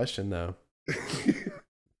this question though.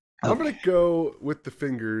 I'm gonna go with the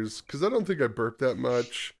fingers because I don't think I burp that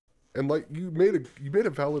much. And like you made a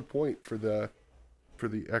valid point for the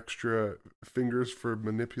extra fingers for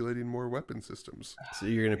manipulating more weapon systems. So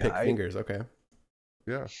you're gonna pick fingers, okay?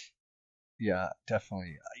 Yeah. Yeah,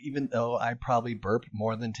 definitely. Even though I probably burp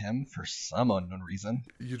more than Tim for some unknown reason.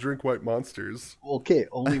 You drink White Monsters. Okay,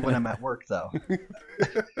 only when I'm at work though.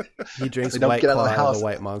 He drinks I don't White get out Claw of the out of house. the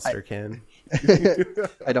White Monster can.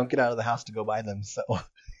 I don't get out of the house to go buy them, so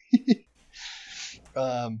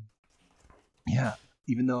yeah.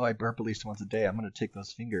 Even though I burp at least once a day, I'm gonna take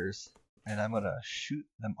those fingers and I'm gonna shoot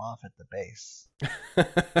them off at the base.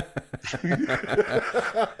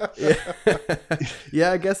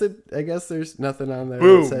 Yeah, I guess there's nothing on there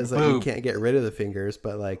Boom, that says that you boom. can't get rid of the fingers,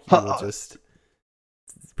 but like you will just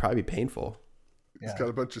it's probably be painful. He's Yeah. got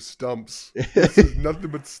a bunch of stumps. This is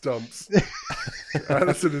nothing but stumps.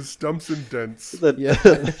 Addison is stumps and dents. The, Yeah.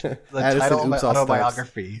 the Addison, title of my oops, all stumps.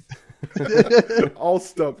 autobiography. All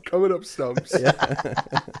stump. Coming up stumps. Yeah.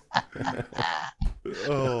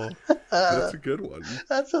 Oh, that's a good one.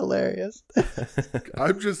 That's hilarious.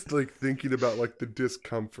 I'm just like thinking about like the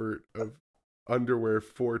discomfort of underwear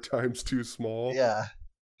 4 times too small. Yeah,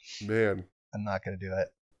 Man, I'm not gonna do it.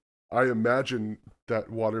 I imagine that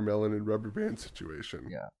watermelon and rubber band situation.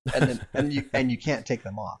 Yeah, and you can't take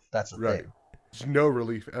them off. That's the Right. thing. There's no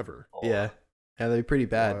relief ever. Yeah. Yeah, that'd be pretty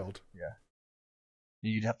bad. Wild.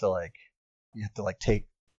 You'd have to like take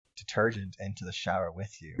detergent into the shower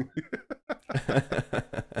with you,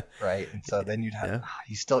 right? right? And so then you'd have Yeah.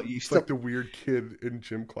 you still It's like the weird kid in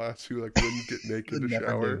gym class who like wouldn't get naked to never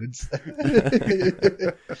shower. nudes.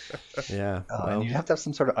 Yeah. And you'd have to have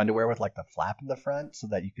some sort of underwear with like the flap in the front so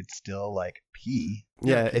that you could still like pee.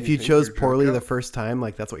 Yeah, can if you you take chose your poorly jerk the out? first time,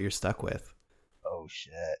 like that's what you're stuck with. Oh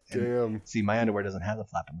shit! And Damn. see, my underwear doesn't have the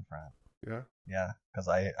flap in the front. Yeah. Yeah, because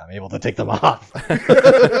I'm able to take them off.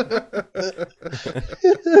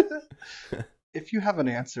 If you have an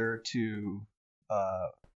answer to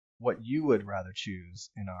what you would rather choose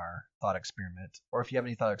in our thought experiment, or if you have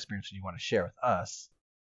any thought experiences you want to share with us,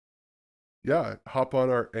 Yeah. Hop on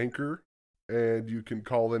our Anchor, and you can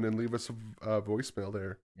call in and leave us a voicemail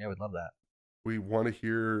there. yeah, we'd love that. We want to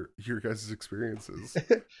hear your guys' experiences.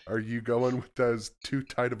 Are you going with those too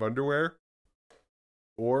tight of underwear,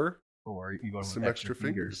 or Or you go with some extra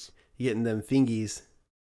fingers? You getting them fingies.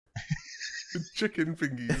 Chicken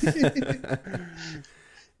fingies.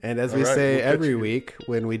 And as All we right, say we'll catch every you. week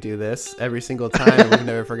when we do this, every single time, we've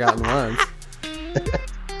never forgotten once.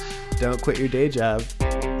 Don't quit your day job.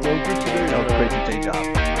 Don't get your day Don't job. quit your day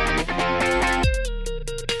job.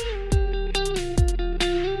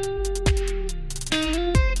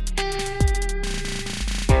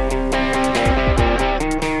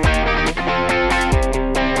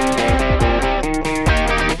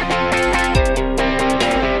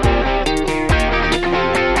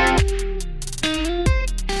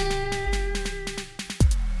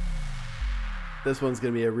 This one's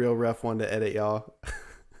going to be a real rough one to edit, y'all.